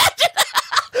urinal.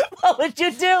 What would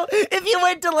you do if you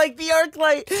went to like the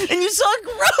ArcLight and you saw a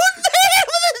grown man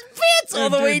with his pants all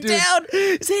the way down?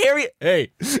 It's hairy.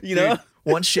 Hey, you know.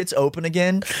 Once shit's open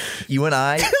again, you and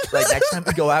I, like next time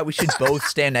we go out, we should both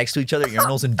stand next to each other at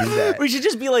urinals and do that. We should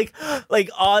just be like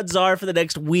odds are for the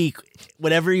next week,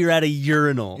 whenever you're at a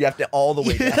urinal. You have to all the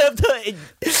way You down. have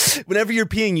to, whenever you're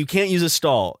peeing, you can't use a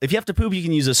stall. If you have to poop, you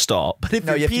can use a stall. But if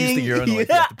No, you're you have to use the peeing, urinal if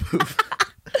you have to poop.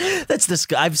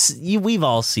 That's we've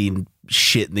all seen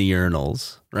shit in the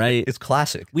urinals, right? It's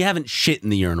classic. We haven't shit in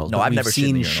the urinals. No, but I've we've never shit in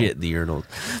seen the urinal. shit in the urinals.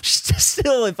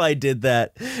 Still, if I did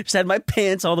that, just had my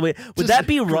pants all the way, would that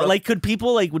be wrong? Like, would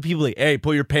people like, hey,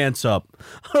 pull your pants up?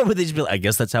 Or would they just be like, I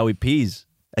guess that's how he pees?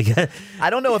 I guess. I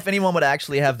don't know if anyone would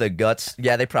actually have the guts.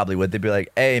 Yeah, they probably would. They'd be like,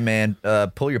 "Hey, man,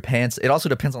 pull your pants." It also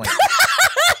depends on like,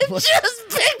 Just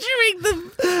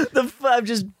picturing I'm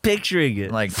just picturing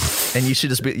it. like, and you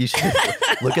should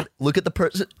look at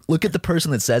the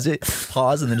person that says it.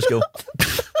 Pause and then just go,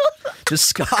 just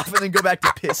scoff and then go back to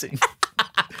pissing.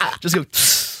 Just go.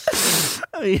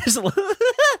 I mean,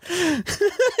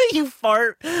 you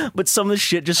fart, but some of the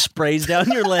shit just sprays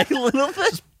down your leg a little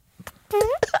bit.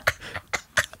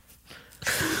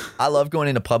 I love going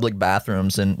into public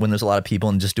bathrooms and when there's a lot of people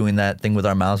and just doing that thing with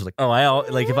our mouths. Like,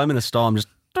 Like if I'm in a stall, I'm just.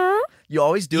 you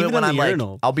always do Even it when in I'm the like,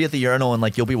 urinal. I'll be at the urinal and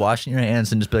like you'll be washing your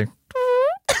hands and just be like.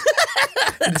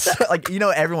 It's like, you know,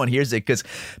 everyone hears it because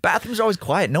bathrooms are always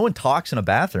quiet. No one talks in a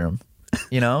bathroom.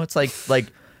 You know, it's like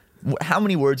how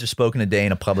many words are spoken a day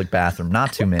in a public bathroom?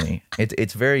 Not too many.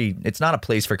 It's not a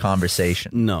place for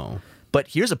conversation. No. But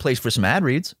here's a place for some ad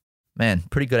reads. Man,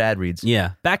 pretty good ad reads.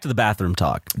 Yeah. Back to the bathroom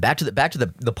talk. Back to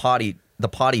the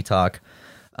potty talk.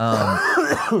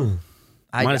 Might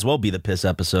as well be the piss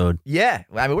episode. Yeah,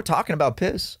 I mean we're talking about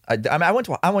piss.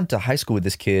 I went to high school with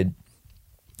this kid,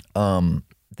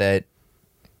 that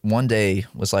one day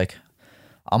was like,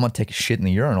 I'm gonna take a shit in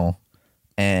the urinal,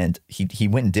 and he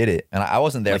went and did it, and I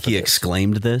wasn't there. Like for he this.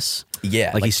 exclaimed this?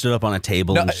 Yeah, Like he stood up on a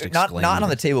table no, and just not exclaimed on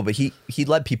the it? table, but he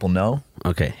let people know.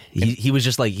 Okay. He was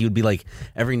just like, he would be like,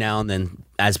 every now and then,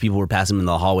 as people were passing him in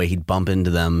the hallway, he'd bump into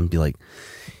them and be like,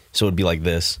 so it'd be like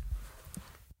this.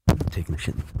 Taking a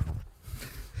shit.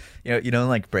 You know,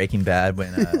 like Breaking Bad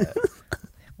when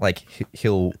like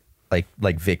he'll like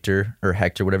Victor or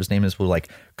Hector, whatever his name is, will like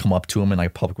come up to him in like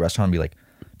a public restaurant and be like,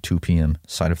 2 p.m.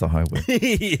 side of the highway.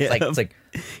 Yeah. It's like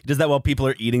He does that while people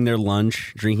are eating their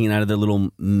lunch, drinking out of their little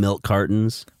milk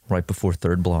cartons. right before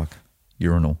third block,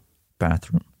 urinal,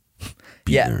 bathroom.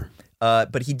 Yeah. Beer.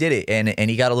 But he did it, and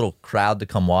he got a little crowd to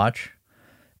come watch.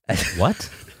 What?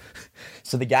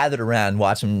 So they gathered around,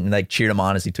 watched him, and like cheered him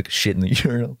on as he took a shit in the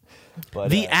urinal. But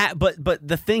but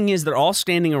the thing is, they're all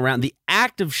standing around. The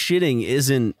act of shitting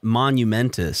isn't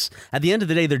monumentous. At the end of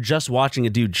the day, they're just watching a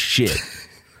dude shit.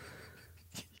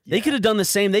 They could have done the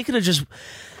same. They could have just.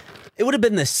 It would have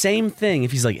been the same thing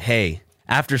if he's like, "Hey,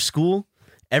 after school,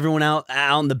 everyone out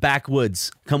in the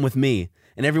backwoods, come with me."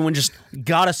 And everyone just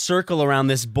got a circle around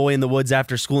this boy in the woods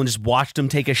after school and just watched him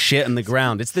take a shit on the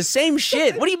ground. It's the same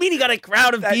shit. What do you mean he got a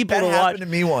crowd of people to watch? That happened to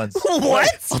me once. What?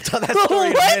 I'll tell that story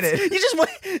in a minute. You just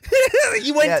went.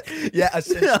 You went. Yeah,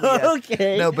 essentially. Yes.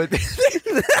 Okay. No, but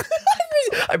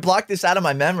I blocked this out of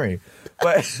my memory.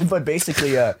 But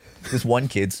basically, this one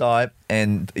kid saw it,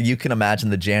 and you can imagine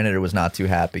the janitor was not too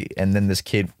happy. And then this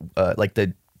kid, like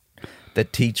the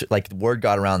teacher, like the word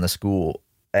got around the school.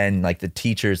 And like the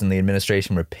teachers and the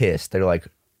administration were pissed. They're like,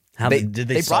 did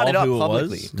they brought it up who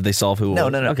publicly. It was? Did they solve who it was?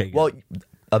 No. Okay. Well,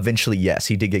 eventually, yes,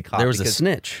 he did get caught. There was a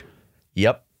snitch.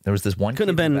 Yep, there was this one.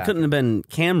 Couldn't have been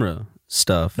camera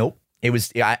stuff. Nope. It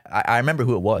was. I remember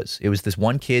who it was. It was this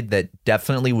one kid that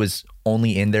definitely was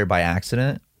only in there by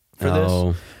accident for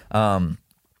this.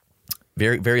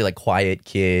 Very very like quiet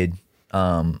kid.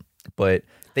 But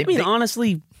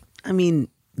honestly,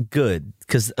 good,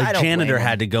 because a janitor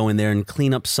had to go in there and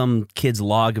clean up some kid's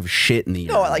log of shit in the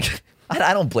No, like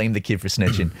I don't blame the kid for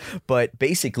snitching, but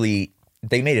basically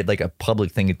they made it like a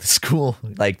public thing at the school.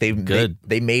 Like they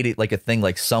made it like a thing.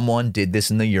 Like someone did this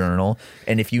in the urinal,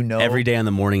 and if you know, every day on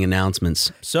the morning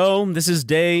announcements. So this is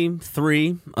day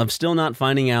 3 of still not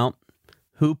finding out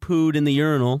who pooed in the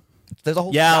urinal. There's a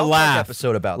whole South Park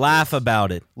episode about laugh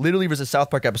about it. Literally, there's a South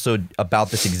Park episode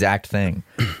about this exact thing.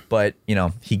 But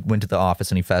he went to the office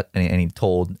and he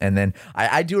told. And then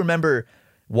I do remember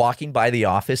walking by the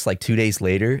office like 2 days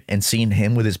later and seeing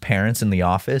him with his parents in the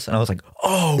office, and I was like,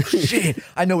 "Oh shit!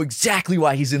 I know exactly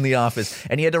why he's in the office."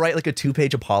 And he had to write like a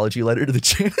 2-page apology letter to the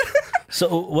janitor. So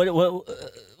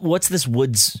what's this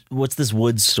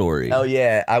woods story? Oh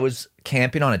yeah, I was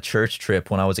camping on a church trip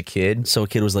when I was a kid. So a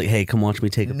kid was like, "Hey, come watch me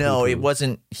take a No, poo-poo." It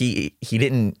wasn't. He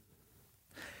didn't.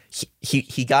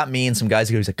 He got me and some guys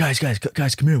here. He's like, guys,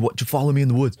 come here. What? Follow me in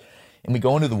the woods. And we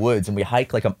go into the woods and we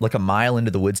hike like a mile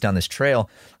into the woods down this trail,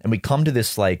 and we come to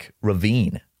this like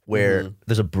ravine where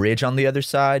there's a bridge on the other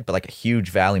side, but like a huge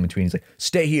valley in between. He's like,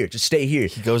 "Stay here, just stay here."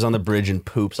 He goes on the bridge and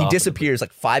poops. He disappears.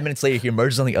 Like 5 minutes later, he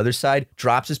emerges on the other side,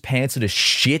 drops his pants, and just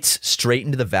shits straight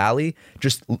into the valley.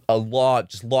 Just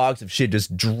logs of shit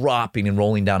just dropping and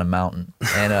rolling down a mountain.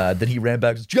 And then he ran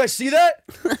back. Did you guys see that?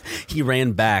 He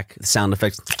ran back. Sound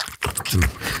effects.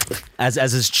 As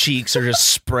his cheeks are just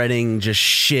spreading just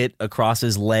shit across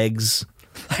his legs.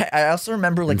 I also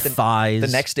remember like thighs. The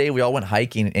next day we all went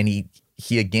hiking, and he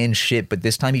again shit, but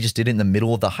this time he just did it in the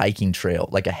middle of the hiking trail,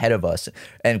 like ahead of us.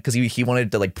 And because he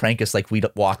wanted to like prank us, like we'd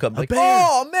walk up like,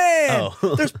 "Oh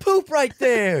man, there's poop right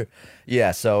there."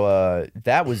 Yeah, so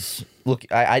that was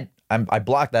I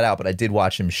blocked that out, but I did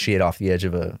watch him shit off the edge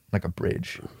of a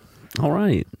bridge. All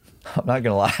right. I'm not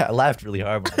gonna lie, I laughed really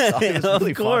hard when I saw it. It was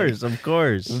really funny. Of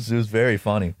course. It was very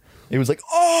funny. It was like,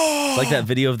 oh! It's like that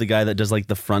video of the guy that does like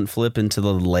the front flip into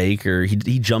the lake, or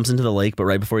he jumps into the lake, but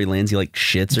right before he lands, he like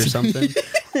shits or something.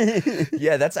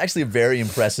 Yeah, that's actually a very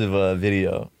impressive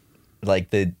video. Like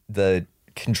the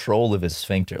control of his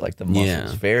sphincter, like the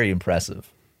muscles, very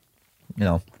impressive.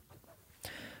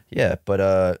 Yeah,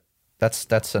 but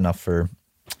that's enough for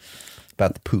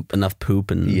about the poop. Enough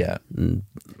poop and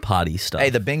potty stuff. Hey,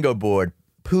 the bingo board,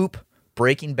 poop.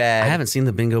 Breaking Bad. I haven't seen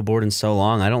the bingo board in so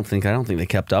long. I don't think they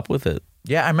kept up with it.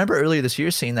 Yeah, I remember earlier this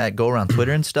year seeing that go around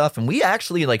Twitter and stuff, and we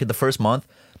actually, like, in the first month,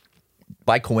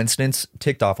 by coincidence,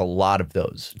 ticked off a lot of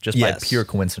those, just by pure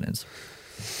coincidence.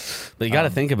 But you got to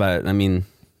think about it. I mean,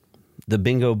 the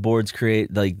bingo boards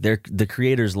the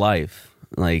creator's life,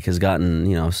 like, has gotten,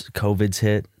 COVID's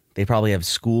hit. They probably have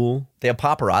school. They have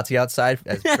paparazzi outside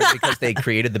because they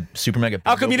created the super mega bingo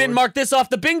How come you didn't mark this off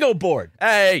the bingo board?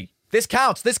 Hey! This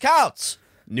counts.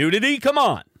 Nudity? Come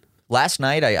on. Last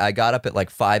night, I got up at like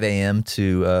 5 a.m.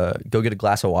 to go get a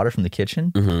glass of water from the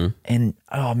kitchen. Mm-hmm. And,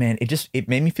 oh man, it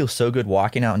made me feel so good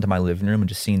walking out into my living room and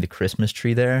just seeing the Christmas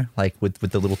tree there, like with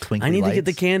the little twinkly I need lights. to get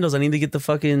the candles. I need to get the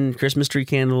fucking Christmas tree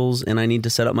candles, and I need to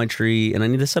set up my tree, and I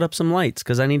need to set up some lights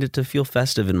because I need it to feel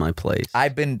festive in my place.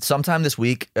 Sometime this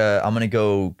week, I'm going to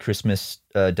go Christmas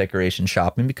decoration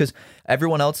shopping because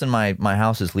everyone else in my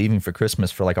house is leaving for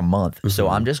Christmas for like a month. Mm-hmm. So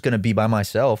I'm just going to be by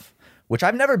myself, which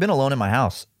I've never been alone in my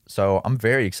house. So I'm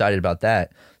very excited about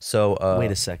that. So wait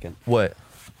a second. What?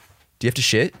 Do you have to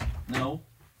shit? No.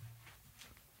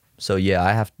 So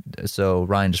yeah, so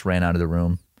Ryan just ran out of the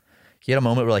room. He had a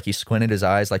moment where like he squinted his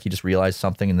eyes, like he just realized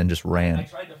something, and then just ran. I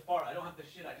tried to fart. I don't have to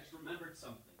shit. I just remembered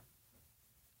something.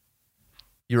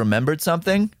 You remembered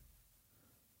something?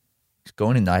 He's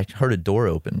going in. I heard a door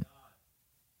open.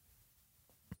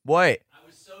 What? I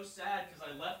was so sad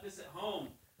because I left this at home,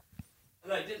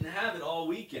 and I didn't have it all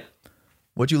weekend.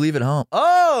 What'd you leave at home?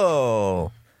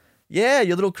 Oh, yeah,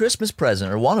 your little Christmas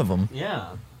present, or one of them. Yeah.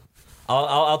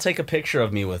 I'll take a picture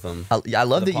of me with them. I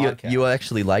love the that you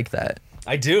actually like that.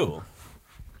 I do.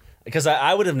 Because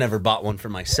I would have never bought one for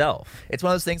myself. It's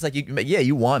one of those things like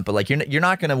you want, but like you're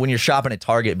not gonna when you're shopping at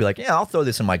Target be like, yeah, I'll throw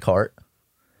this in my cart.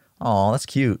 Oh, that's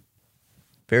cute.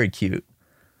 Very cute.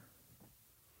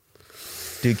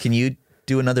 Dude, can you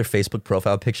do another Facebook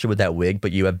profile picture with that wig,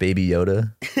 but you have Baby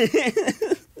Yoda?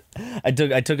 I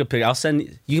took a picture. I'll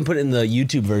send. You can put it in the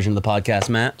YouTube version of the podcast,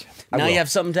 Matt. Now you have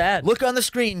something to add. Look on the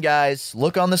screen, guys.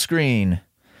 Look on the screen.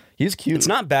 He's cute. It's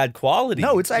not bad quality.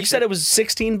 No, it's actually. You said it was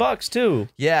 $16 too.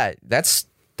 Yeah, that's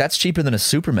cheaper than a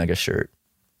Super Mega shirt.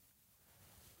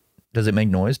 Does it make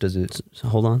noise? Does it? So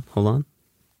hold on.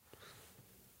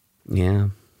 Yeah,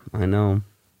 I know.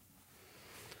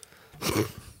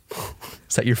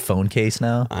 Is that your phone case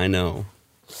now? I know.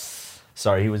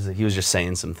 Sorry, he was just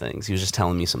saying some things. He was just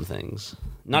telling me some things.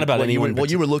 Not about anyone.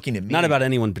 You were looking at me. Not about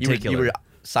anyone particular. You were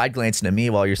side glancing at me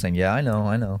while you're saying, "Yeah, I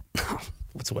know."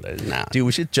 What's what I did now? Dude,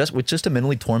 we should just to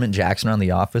mentally torment Jackson around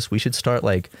the office. We should start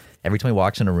like every time he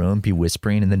walks in a room, be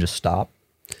whispering and then just stop.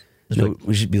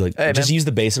 We should be like, hey, just use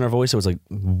the bass in our voice, so it's like,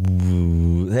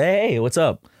 hey, what's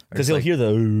up? Because he'll hear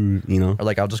the, Or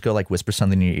like I'll just go like whisper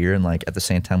something in your ear, and like at the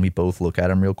same time we both look at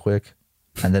him real quick,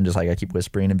 and then just like I keep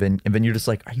whispering, and then you're just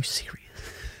like, are you serious?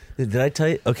 Did I tell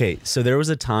you? Okay, so there was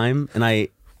a time, and I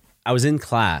was in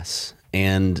class,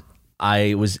 and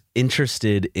I was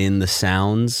interested in the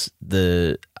sounds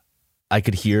I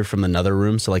could hear from another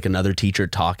room, so like another teacher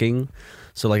talking.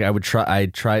 So like one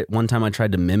time I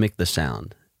tried to mimic the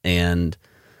sound, and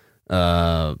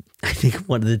I think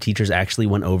one of the teachers actually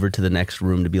went over to the next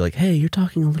room to be like, hey, you're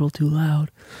talking a little too loud.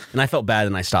 And I felt bad,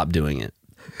 and I stopped doing it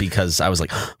because I was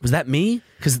like, was that me?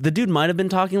 Because the dude might have been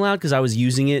talking loud because I was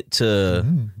using it to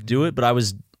do it, but I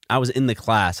was in the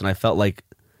class, and I felt like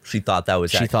she thought that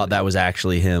was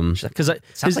actually him. Because it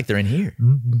sounds like they're in here.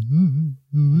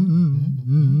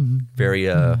 Very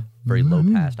low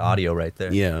pass audio right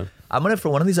there. Yeah. I'm gonna, for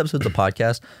one of these episodes of the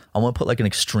podcast, I'm gonna put like an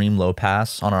extreme low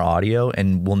pass on our audio,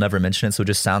 and we'll never mention it, so it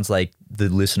just sounds like the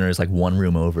listener is like one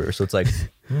room over. So it's like, actually,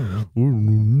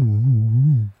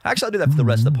 I'll do that for the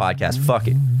rest of the podcast. Fuck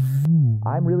it.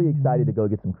 I'm really excited to go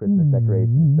get some Christmas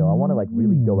decorations. So I want to like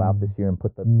really go out this year and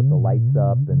put the lights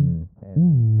up and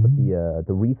put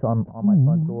the wreath on my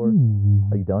front door.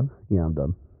 Are you done? Yeah, I'm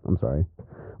done. I'm sorry,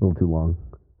 a little too long.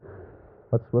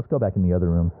 Let's go back in the other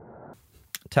room.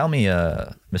 Tell me,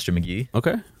 Mr. McGee.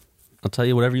 Okay, I'll tell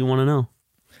you whatever you want to know.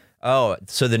 Oh,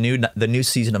 so the new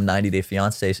season of 90 Day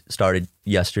Fiancé started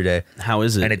yesterday. How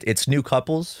is it? And it's new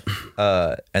couples.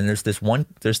 And there's this one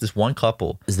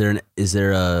couple. Is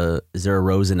there a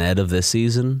Rose and Ed of this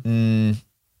season?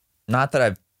 Not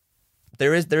that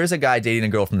there is a guy dating a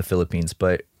girl from the Philippines,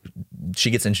 but she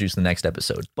gets introduced in the next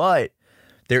episode. But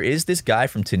there is this guy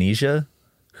from Tunisia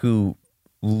who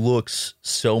looks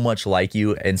so much like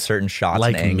you in certain shots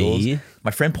like and angles. Me?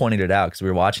 My friend pointed it out because we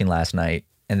were watching last night,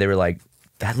 and they were like,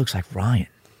 that looks like Ryan.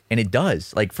 And it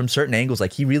does. Like from certain angles,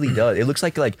 like he really does. It looks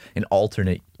like an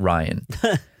alternate Ryan.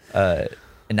 And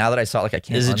now that I saw it, like I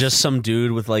can't. Is it just some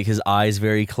dude with like his eyes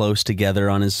very close together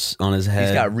on his head?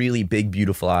 He's got really big,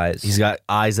 beautiful eyes. He's got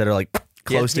eyes that are like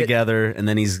close together, and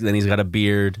then he's got a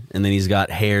beard, and then he's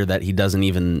got hair that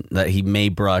he may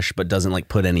brush but doesn't like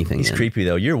put anything in. He's creepy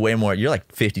though. You're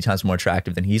like 50 times more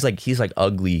attractive than he's like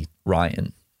ugly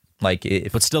Ryan. Like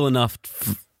but still enough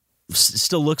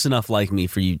still looks enough like me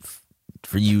for you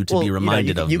to be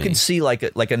reminded of me. You can see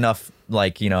like enough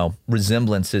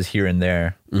resemblances here and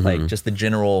there. Mm-hmm. Like just the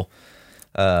general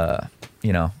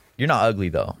you're not ugly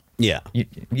though. Yeah.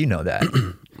 You know that.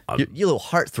 You little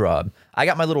heartthrob. I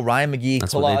got my little Ryan McGee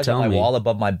collage on my wall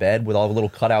above my bed with all the little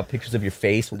cutout pictures of your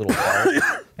face with little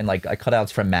heart and like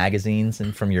cutouts from magazines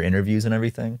and from your interviews and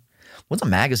everything. When's a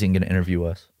magazine going to interview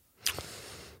us?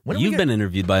 You've been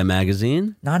interviewed by a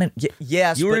magazine.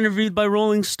 Yes. You were interviewed by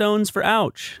Rolling Stones for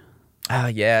Ouch.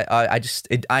 Yeah.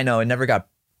 I know.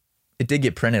 It did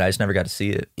get printed. I just never got to see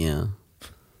it. Yeah.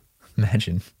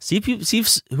 Imagine. See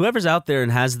if whoever's out there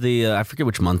and has the I forget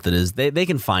which month it is. They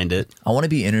can find it. I want to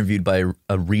be interviewed by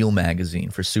a real magazine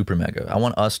for Super Mega. I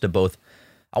want us to both.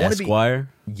 Esquire.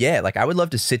 Yeah, like I would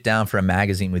love to sit down for a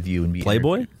magazine with you and be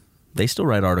Playboy. interviewed. They still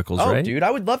write articles, right? Oh, dude,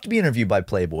 I would love to be interviewed by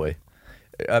Playboy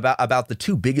about the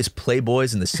two biggest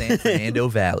Playboys in the San Fernando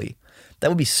Valley. That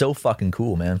would be so fucking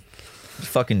cool, man.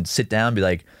 Fucking sit down and be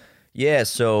like, yeah,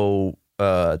 so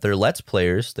they're Let's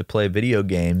Players. They play video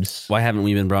games. Why haven't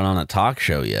we been brought on a talk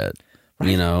show yet? Right.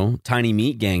 You know, Tiny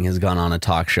Meat Gang has gone on a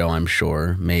talk show, I'm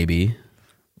sure, maybe.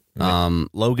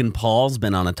 Logan Paul's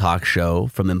been on a talk show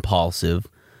from Impulsive.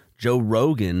 Joe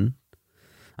Rogan.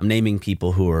 I'm naming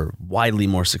people who are widely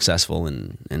more successful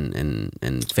and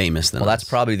famous than us. That's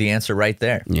probably the answer right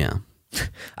there. Yeah.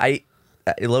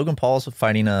 Logan Paul's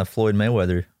fighting Floyd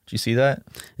Mayweather. Did you see that?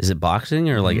 Is it boxing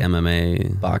or like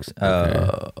MMA? Boxing.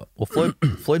 Okay. Well,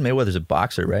 Floyd Mayweather's a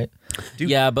boxer, right? Dude.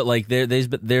 Yeah, but like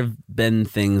there've been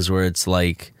things where it's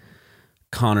like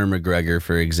Conor McGregor,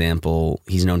 for example,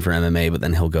 he's known for MMA, but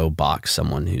then he'll go box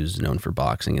someone who's known for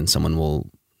boxing, and someone will,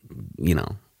 you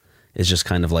know, it's just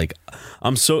kind of like,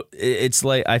 it's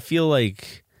like, I feel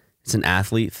like it's an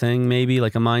athlete thing, maybe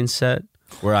like a mindset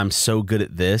where I'm so good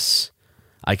at this,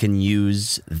 I can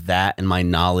use that and my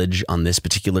knowledge on this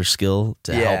particular skill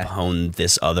to help hone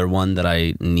this other one that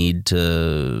I need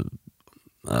to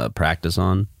practice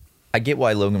on. I get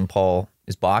why Logan Paul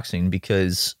is boxing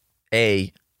because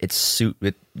he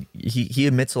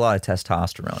emits a lot of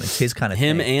testosterone. It's his kind of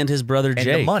him thing. And his brother Jake.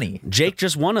 And the money. Jake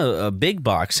just won a big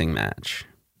boxing match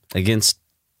against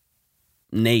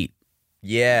Nate.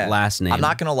 Yeah. Last name. I'm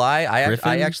not gonna lie.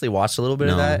 I actually watched a little bit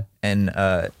of that, and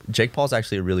Jake Paul's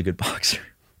actually a really good boxer.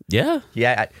 Yeah.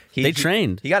 Yeah. They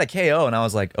trained. He got a KO, and I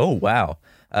was like, oh wow.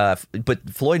 But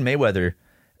Floyd Mayweather,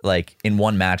 like in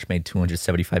one match, made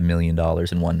 $275 million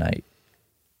in one night.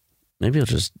 Maybe he'll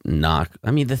just knock.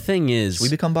 I mean, the thing is, should we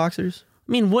become boxers?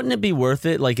 I mean, wouldn't it be worth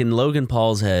it? Like in Logan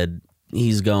Paul's head,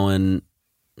 he's going,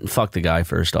 "Fuck the guy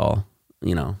first all."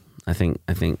 You know. I think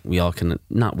we all can.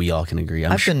 Not we all can agree.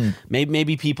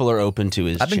 Maybe people are open to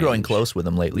his. I've been growing close with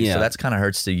him lately, so that's kind of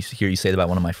hurts to hear you say that about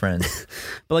one of my friends.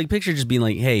 But like, picture just being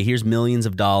like, "Hey, here's millions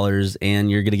of dollars, and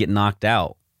you're gonna get knocked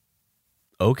out."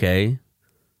 Okay,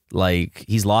 like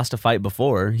he's lost a fight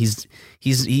before. He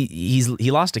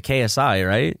lost to KSI,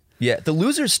 right? Yeah, the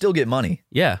losers still get money.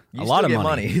 Yeah, a lot of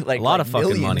money, like a lot of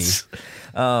fucking millions.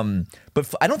 Money.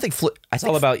 But I don't think it's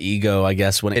all about ego, I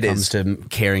guess, when it comes to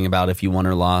caring about if you won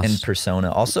or lost. And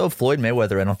persona. Also, Floyd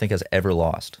Mayweather, I don't think has ever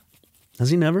lost. Has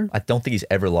he never? I don't think he's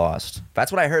ever lost.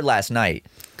 That's what I heard last night.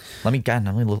 Let me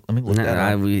look that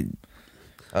up.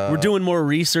 We're doing more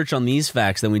research on these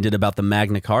facts than we did about the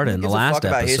Magna Carta in the last episode.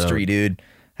 About history, dude.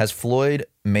 Has Floyd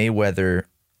Mayweather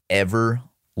ever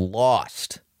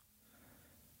lost?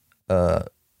 Let's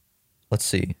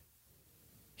see.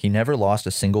 He never lost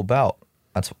a single bout.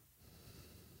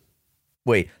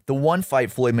 The one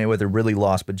fight Floyd Mayweather really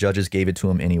lost, but judges gave it to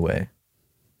him anyway.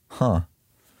 Huh.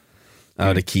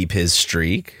 Oh, to keep his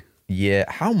streak?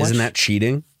 Yeah. How much? Isn't that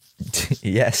cheating?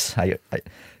 Yes.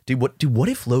 What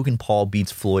if Logan Paul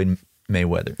beats Floyd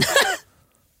Mayweather?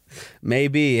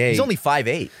 Maybe. Hey, he's only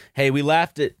 5'8". Hey, we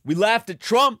laughed at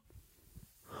Trump.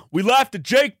 We laughed at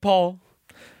Jake Paul.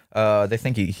 They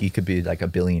think he could be like a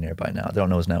billionaire by now. They don't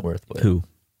know his net worth. But who?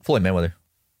 Floyd Mayweather.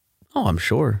 Oh, I'm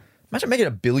sure. Imagine making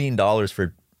 $1 billion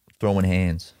for throwing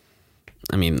hands.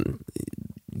 I mean,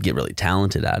 get really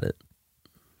talented at it.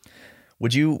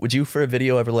 Would you for a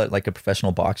video ever let like a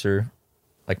professional boxer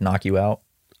like knock you out?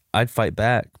 I'd fight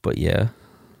back, but yeah.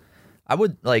 I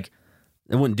would like.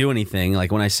 It wouldn't do anything.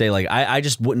 Like when I say like I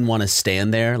just wouldn't want to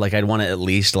stand there. Like I'd want to at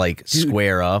least like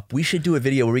square up. We should do a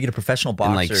video where we get a professional boxer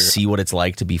and like see what it's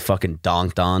like to be fucking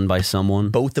donked on by someone.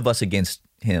 Both of us against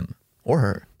him or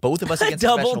her. Both of us against a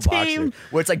professional boxer.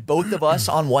 Where it's like both of us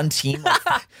on one team.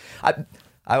 Like,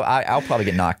 I'll probably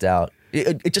get knocked out.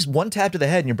 It just one tap to the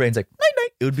head and your brain's like, night,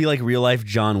 night. It would be like real life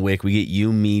John Wick. We get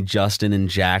you, me, Justin, and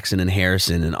Jackson, and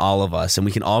Harrison, and all of us, and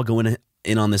we can all go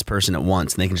in on this person at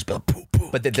once, and they can just be like, poof,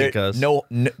 poof, but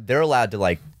they're allowed to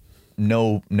like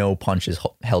no punches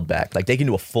held back. Like they can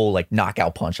do a full like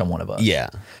knockout punch on one of us. Yeah.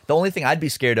 The only thing I'd be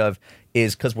scared of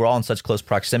is because we're all in such close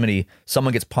proximity,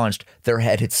 someone gets punched, their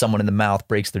head hits someone in the mouth,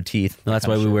 breaks their teeth. No, that's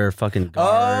why we wear fucking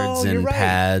guards and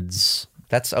pads.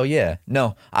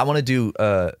 No, I want to do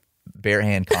bare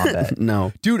hand combat.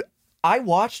 No. Dude, I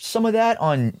watched some of that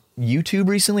on YouTube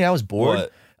recently. I was bored.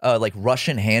 Like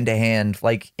Russian hand-to-hand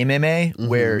like MMA,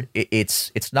 where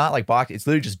it's not like boxing. It's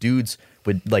literally just dudes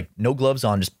with like no gloves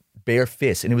on, just bare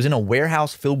fists. And it was in a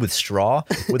warehouse filled with straw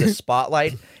with a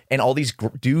spotlight and all these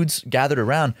dudes gathered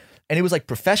around. And it was like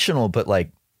professional, but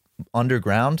like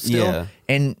underground still. Yeah.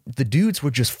 And the dudes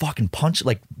were just fucking punching,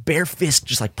 like bare fists,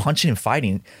 just like punching and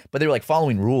fighting. But they were like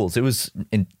following rules. It was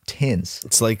intense.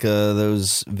 It's like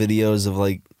those videos of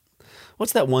like,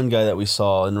 what's that one guy that we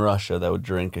saw in Russia that would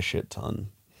drink a shit ton?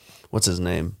 What's his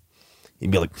name?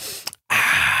 He'd be like,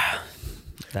 that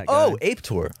guy. Oh, Ape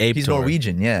Tour. He's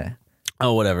Norwegian, yeah.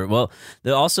 Oh, whatever. Well,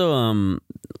 there also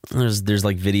there's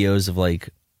like videos of like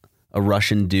a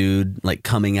Russian dude like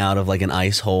coming out of like an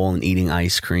ice hole and eating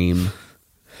ice cream.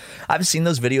 I've seen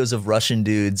those videos of Russian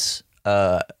dudes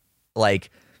like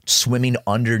swimming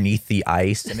underneath the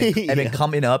ice and then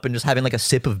coming up and just having like a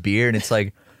sip of beer, and it's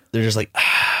like They're just like,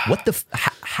 what the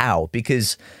how?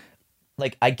 Because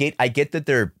like I get that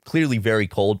they're clearly very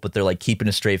cold, but they're like keeping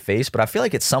a straight face. But I feel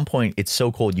like at some point it's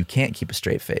so cold you can't keep a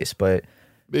straight face. But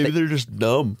maybe they're just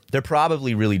numb. they're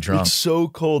probably really drunk. It's so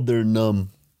cold they're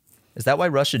numb. Is that why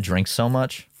Russia drinks so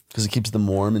much? Because it keeps them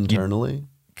warm internally.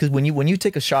 Because when you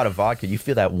take a shot of vodka, you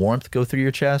feel that warmth go through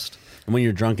your chest. And when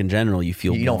you're drunk in general, you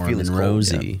feel You don't warm feel as and cold,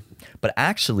 rosy. yeah. But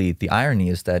actually, the irony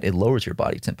is that it lowers your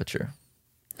body temperature.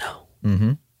 No.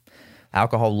 Mm-hmm.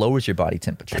 Alcohol lowers your body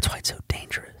temperature. That's why it's so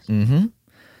dangerous. Mm-hmm.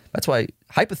 That's why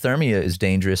hypothermia is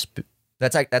dangerous.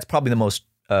 That's probably the most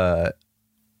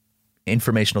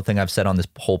informational thing I've said on this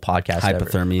whole podcast.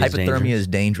 Hypothermia is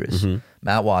dangerous. Mm-hmm.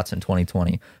 Matt Watson,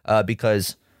 2020.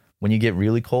 Because when you get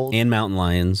really cold, And mountain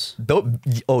lions.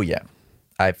 oh yeah,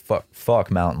 I fuck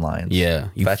mountain lions. Yeah,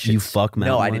 you fuck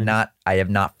mountain No, I lions? did not. I have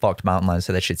not fucked mountain lions.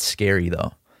 So that shit's scary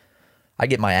though. I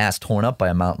get my ass torn up by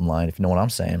a mountain lion, if you know what I'm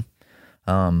saying.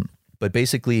 But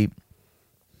basically,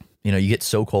 you know, you get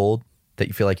so cold that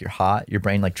you feel like you're hot. Your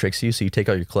brain like tricks you, so you take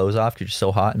all your clothes off because you're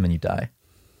so hot, and then you die.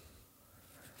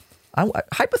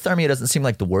 Hypothermia doesn't seem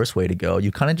like the worst way to go.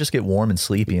 You kind of just get warm and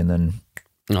sleepy, and then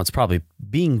No, it's probably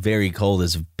being very cold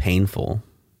is painful.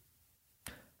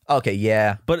 okay,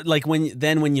 yeah. But like when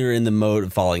you're in the mode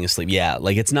of falling asleep, yeah,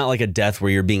 like it's not like a death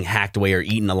where you're being hacked away or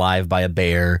eaten alive by a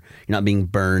bear. You're not being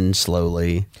burned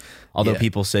slowly. Although Yeah.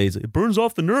 people say it burns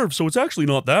off the nerve, so it's actually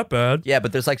not that bad. Yeah,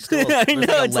 but there's like still I there's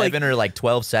know, like it's 11 or like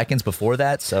 12 seconds before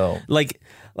that, so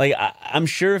I'm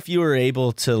sure if you were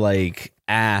able to like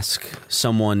ask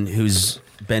someone who's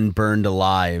been burned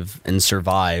alive and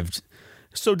survived,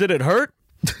 so did it hurt?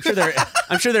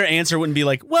 I'm sure their answer wouldn't be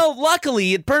like, well,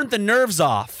 luckily it burnt the nerves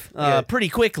off pretty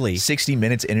quickly. 60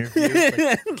 minutes interview.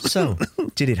 Like, so,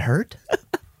 did it hurt?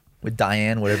 With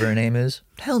Diane, whatever her name is.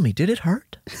 Tell me, did it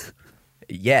hurt?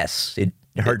 Yes, it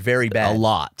hurt very bad. A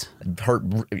lot. It hurt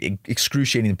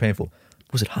excruciatingly painful.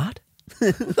 Was it hot?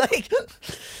 Like,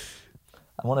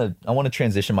 I want to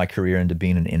transition my career into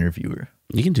being an interviewer.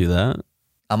 You can do that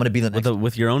I'm going to be the next.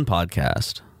 with your own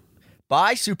podcast.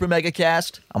 Bye, Super Mega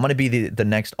Cast. I'm going to be the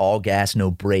next All Gas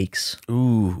No Breaks.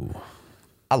 Ooh,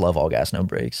 I love All Gas No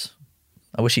Breaks.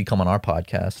 I wish he'd come on our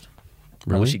podcast. I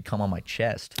Really? wish he'd come on my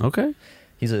chest. okay.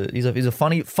 He's a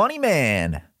funny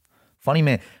man. Funny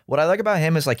man. What I like about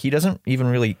him is like he doesn't even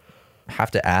really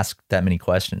have to ask that many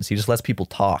questions. He just lets people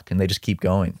talk and they just keep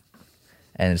going.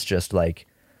 And it's just like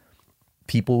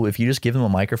people, if you just give them a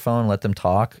microphone and let them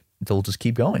talk, they'll just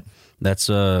keep going. That's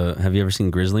have you ever seen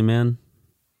Grizzly Man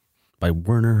by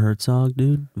Werner Herzog,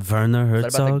 dude? Werner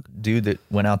Is that about Herzog? the dude that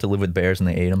went out to live with bears and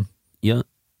they ate him? Yeah.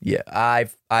 Yeah,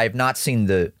 I've not seen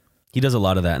the. He does a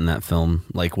lot of that in that film,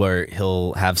 like where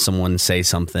he'll have someone say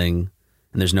something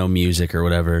and there's no music or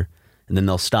whatever, and then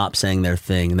they'll stop saying their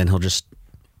thing, and then he'll just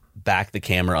back the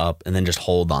camera up and then just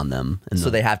hold on them. And So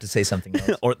they have to say something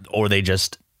else. or they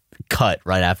just cut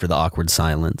right after the awkward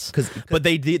silence. But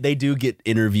they do get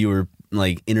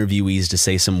interviewees to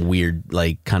say some weird,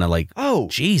 like kind of like, Oh.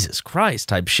 Jesus Christ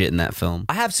type shit in that film.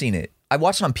 I have seen it. I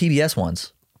watched it on PBS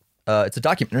once. It's a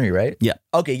documentary, right? Yeah.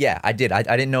 Okay, yeah, I did. I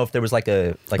didn't know if there was like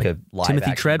a live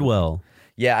Timothy action. Treadwell.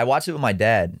 Yeah, I watched it with my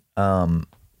dad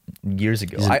years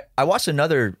ago. I watched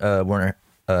another Werner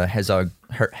Herzog.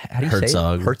 How do you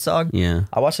say it? Herzog? Yeah.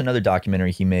 I watched another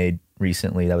documentary he made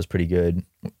recently that was pretty good,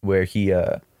 where he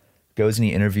goes and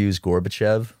he interviews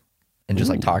Gorbachev and just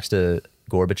like talks to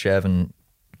Gorbachev and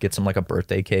gets him like a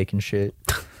birthday cake and shit.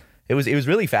 It was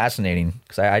really fascinating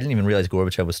because I didn't even realize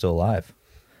Gorbachev was still alive.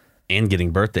 And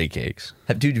getting birthday cakes.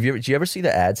 Dude, did you ever see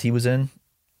the ads he was in?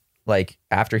 Like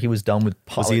after he was done with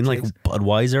politics? Was he in like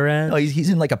Budweiser ad? No, he's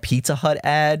in like a Pizza Hut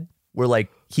ad where like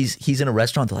he's in a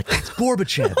restaurant. They're like, that's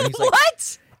Gorbachev. And he's like,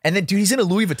 What? And then, dude, he's in a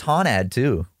Louis Vuitton ad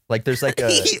too. Like there's like a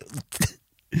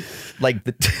like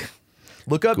the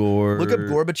look up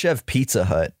Gorbachev Pizza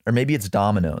Hut, or maybe it's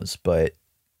Domino's, but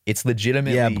it's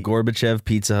legitimately. Yeah, Gorbachev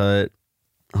Pizza Hut.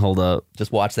 Hold up.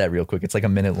 Just watch that real quick. It's like a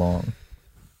minute long.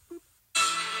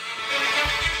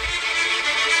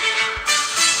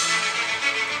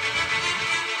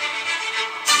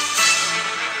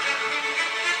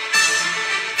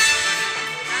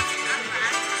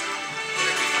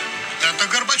 Это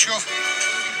Горбачев.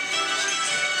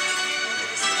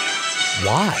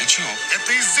 Why?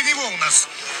 Это из-за него у нас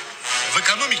в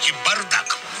экономике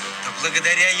бардак.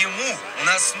 Благодаря ему у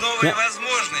нас новые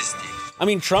возможности. I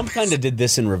mean, Trump kind of did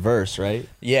this in reverse, right?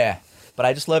 Yeah, But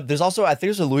I just love. There's also I think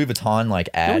there's a Louis Vuitton like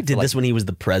ad. He did this when he was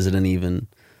the president. Even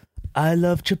I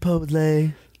love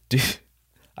Chipotle. Dude,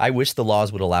 I wish the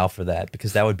laws would allow for that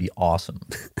because that would be awesome.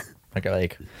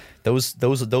 like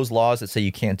those laws that say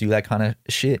you can't do that kind of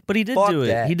shit. But he did Fuck do it.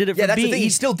 that. He did it for that's beans. the thing. He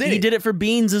still did it. He did it for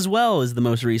beans as well as the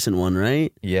most recent one,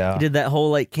 right? Yeah. He did that whole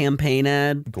like campaign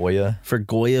ad Goya for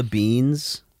Goya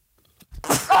beans.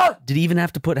 Did he even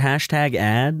have to put hashtag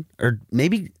ad? Or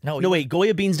maybe No, wait,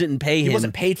 Goya Beans didn't pay him. He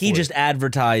wasn't paid for He it. just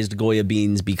advertised Goya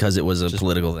Beans because it was a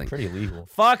political thing. Pretty illegal.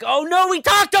 Fuck. Oh no, we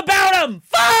talked about him.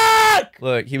 Fuck!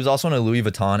 Look, he was also in a Louis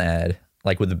Vuitton ad,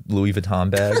 like with a Louis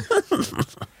Vuitton bag.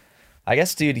 I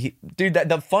guess, dude.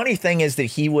 The funny thing is that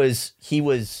he was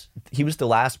the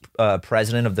last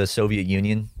president of the Soviet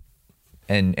Union,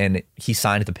 and he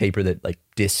signed the paper that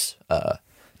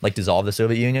dissolved the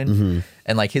Soviet Union,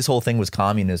 and like his whole thing was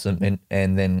communism,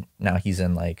 and then now he's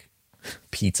in like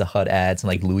Pizza Hut ads and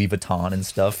like Louis Vuitton and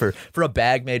stuff for a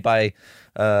bag made by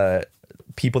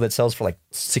people that sells for like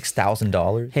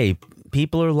 $6,000. Hey,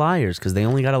 people are liars because they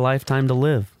only got a lifetime to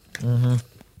live.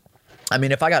 I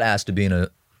mean, if I got asked to be in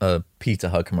a Pizza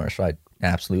Hut commercial, I'd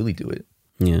absolutely do it.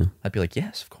 Yeah. I'd be like,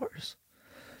 yes, of course.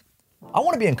 I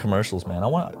want to be in commercials, man.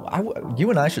 You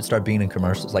and I should start being in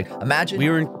commercials. Like, imagine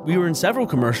We were in several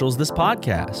commercials this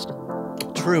podcast.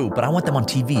 True, but I want them on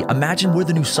TV. Imagine we're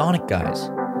the new Sonic guys,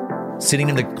 sitting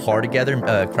in the car together,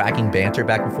 cracking banter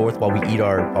back and forth while we eat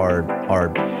our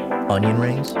onion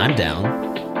rings. I'm down.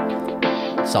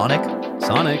 Sonic,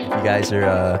 Sonic. if you guys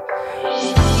are